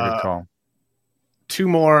 I think that's a good call. 2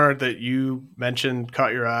 more that you mentioned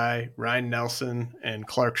caught your eye: Ryan Nelson and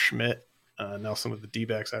Clark Schmidt. Nelson with the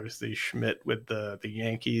D-backs, obviously. Schmidt with the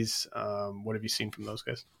Yankees. What have you seen from those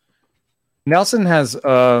guys? Nelson has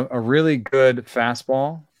a really good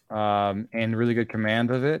fastball and really good command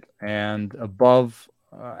of it, and above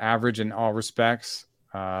average in all respects.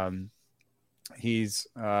 He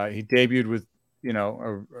debuted with,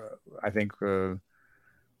 I think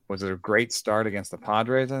was it a great start against the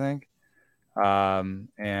Padres, I think.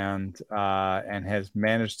 And has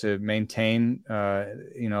managed to maintain,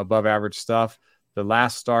 above average stuff. The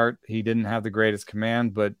last start, he didn't have the greatest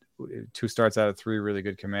command, but 2 starts out of 3, really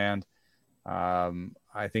good command.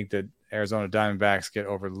 I think that Arizona Diamondbacks get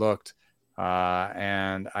overlooked.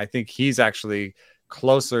 And I think he's actually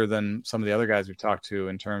closer than some of the other guys we've talked to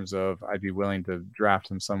in terms of I'd be willing to draft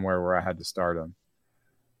him somewhere where I had to start him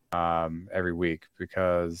every week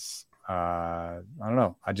because I don't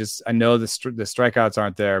know. I know the strikeouts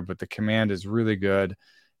aren't there, but the command is really good.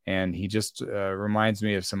 And he just reminds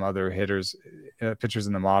me of some other pitchers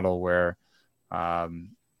in the model where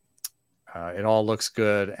it all looks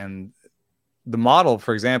good. And the model,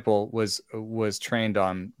 for example, was trained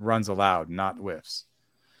on runs allowed, not whiffs.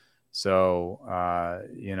 So,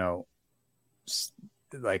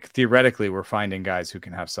 like theoretically, we're finding guys who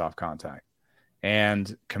can have soft contact,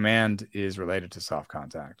 and command is related to soft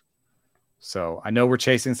contact. So I know we're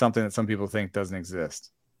chasing something that some people think doesn't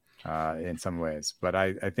exist in some ways, but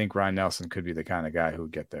I think Ryan Nelson could be the kind of guy who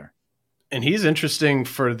would get there. And he's interesting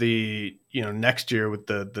for the, next year with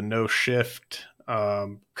the no shift.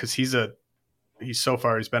 Cause he's been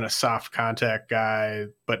a soft contact guy,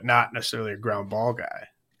 but not necessarily a ground ball guy.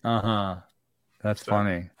 That's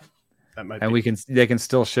funny. That might and be. They can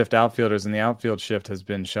still shift outfielders, and the outfield shift has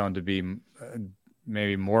been shown to be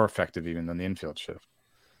maybe more effective even than the infield shift.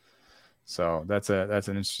 So that's an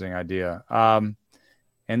interesting idea. And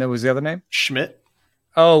then was the other name? Schmidt.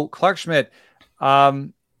 Oh, Clark Schmidt. I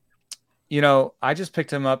just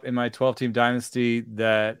picked him up in my 12-team dynasty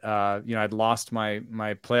that, I'd lost my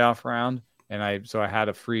playoff round, and I had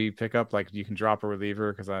a free pickup. Like you can drop a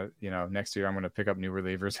reliever because next year I'm going to pick up new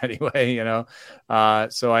relievers anyway,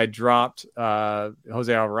 So I dropped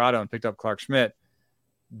Jose Alvarado and picked up Clark Schmidt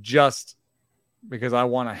just because I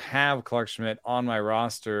want to have Clark Schmidt on my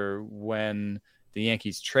roster when the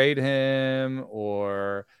Yankees trade him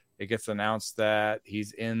or it gets announced that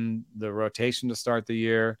he's in the rotation to start the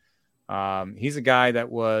year. He's a guy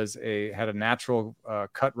that had a natural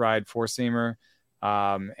cut ride 4-seamer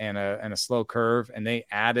and a slow curve, and they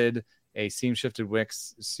added a seam shifted wake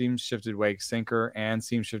sinker and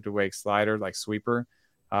seam shifted wake slider like sweeper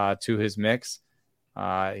to his mix.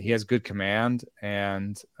 He has good command,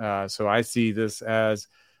 and so I see this as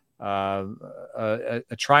a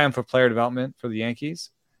triumph of player development for the Yankees,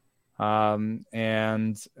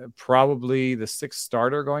 and probably the 6th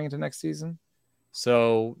starter going into next season.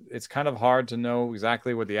 So it's kind of hard to know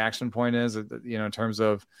exactly what the action point is, in terms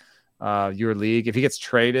of your league. If he gets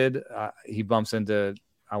traded, he bumps into,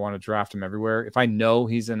 I want to draft him everywhere. If I know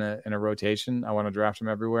he's in a rotation, I want to draft him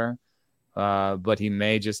everywhere. But he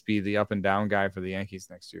may just be the up and down guy for the Yankees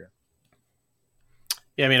next year.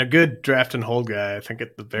 Yeah, I mean, a good draft and hold guy, I think,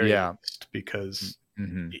 at the very least, because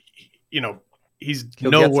he's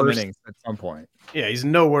He'll no get worse some innings at some point. Yeah, he's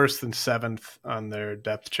no worse than 7th on their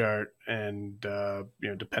depth chart, and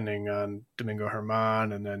depending on Domingo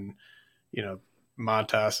Germán, and then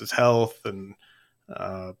Montas's health, and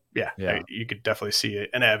you could definitely see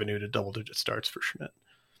an avenue to double-digit starts for Schmidt.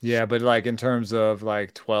 Yeah, but like in terms of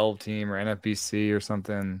like 12 team or NFBC or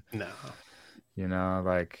something, no,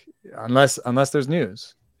 like unless there's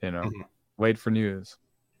news, wait for news.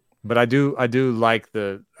 But I do like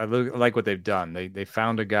I like what they've done. They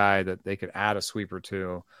found a guy that they could add a sweeper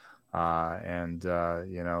to, and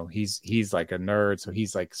he's like a nerd, so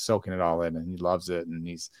he's like soaking it all in, and he loves it, and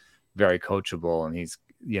he's very coachable, and he's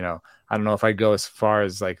I don't know if I'd go as far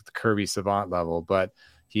as like the Kirby Savant level, but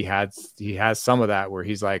he has some of that where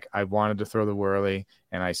he's like, I wanted to throw the whirly,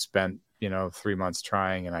 and I spent 3 months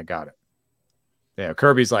trying, and I got it. Yeah,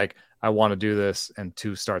 Kirby's like, I want to do this, and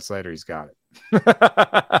 2 starts later, he's got it.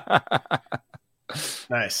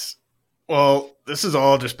 Nice. Well, this has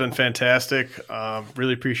all just been fantastic.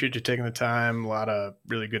 Really appreciate you taking the time. A lot of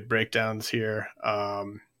really good breakdowns here.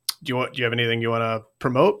 Do you have anything you want to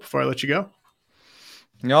promote before I let you go?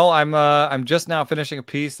 No, I'm just now finishing a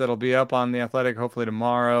piece that'll be up on The Athletic hopefully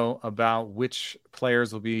tomorrow about which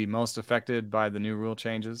players will be most affected by the new rule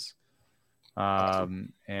changes.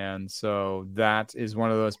 Awesome. And so that is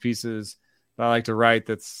one of those pieces that I like to write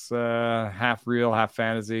that's half real, half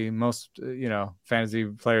fantasy. Most fantasy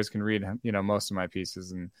players can read most of my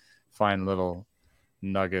pieces and find little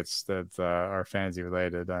nuggets that are fantasy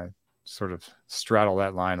related. I sort of straddle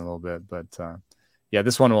that line a little bit, but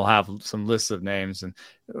this one will have some lists of names. And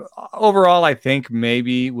overall, I think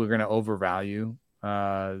maybe we're going to overvalue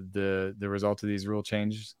the result of these rule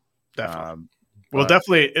changes. Definitely.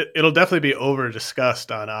 It'll definitely be over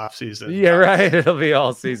discussed on off season. Yeah, right. It'll be all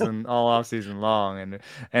off season long,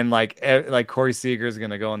 and like Corey Seager is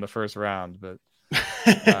going to go in the first round, but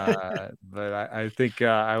I think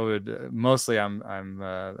I would mostly I'm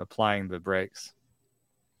applying the brakes.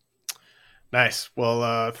 Nice.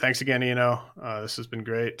 Well, thanks again, Eno. This has been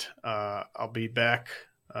great. I'll be back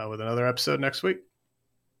with another episode next week.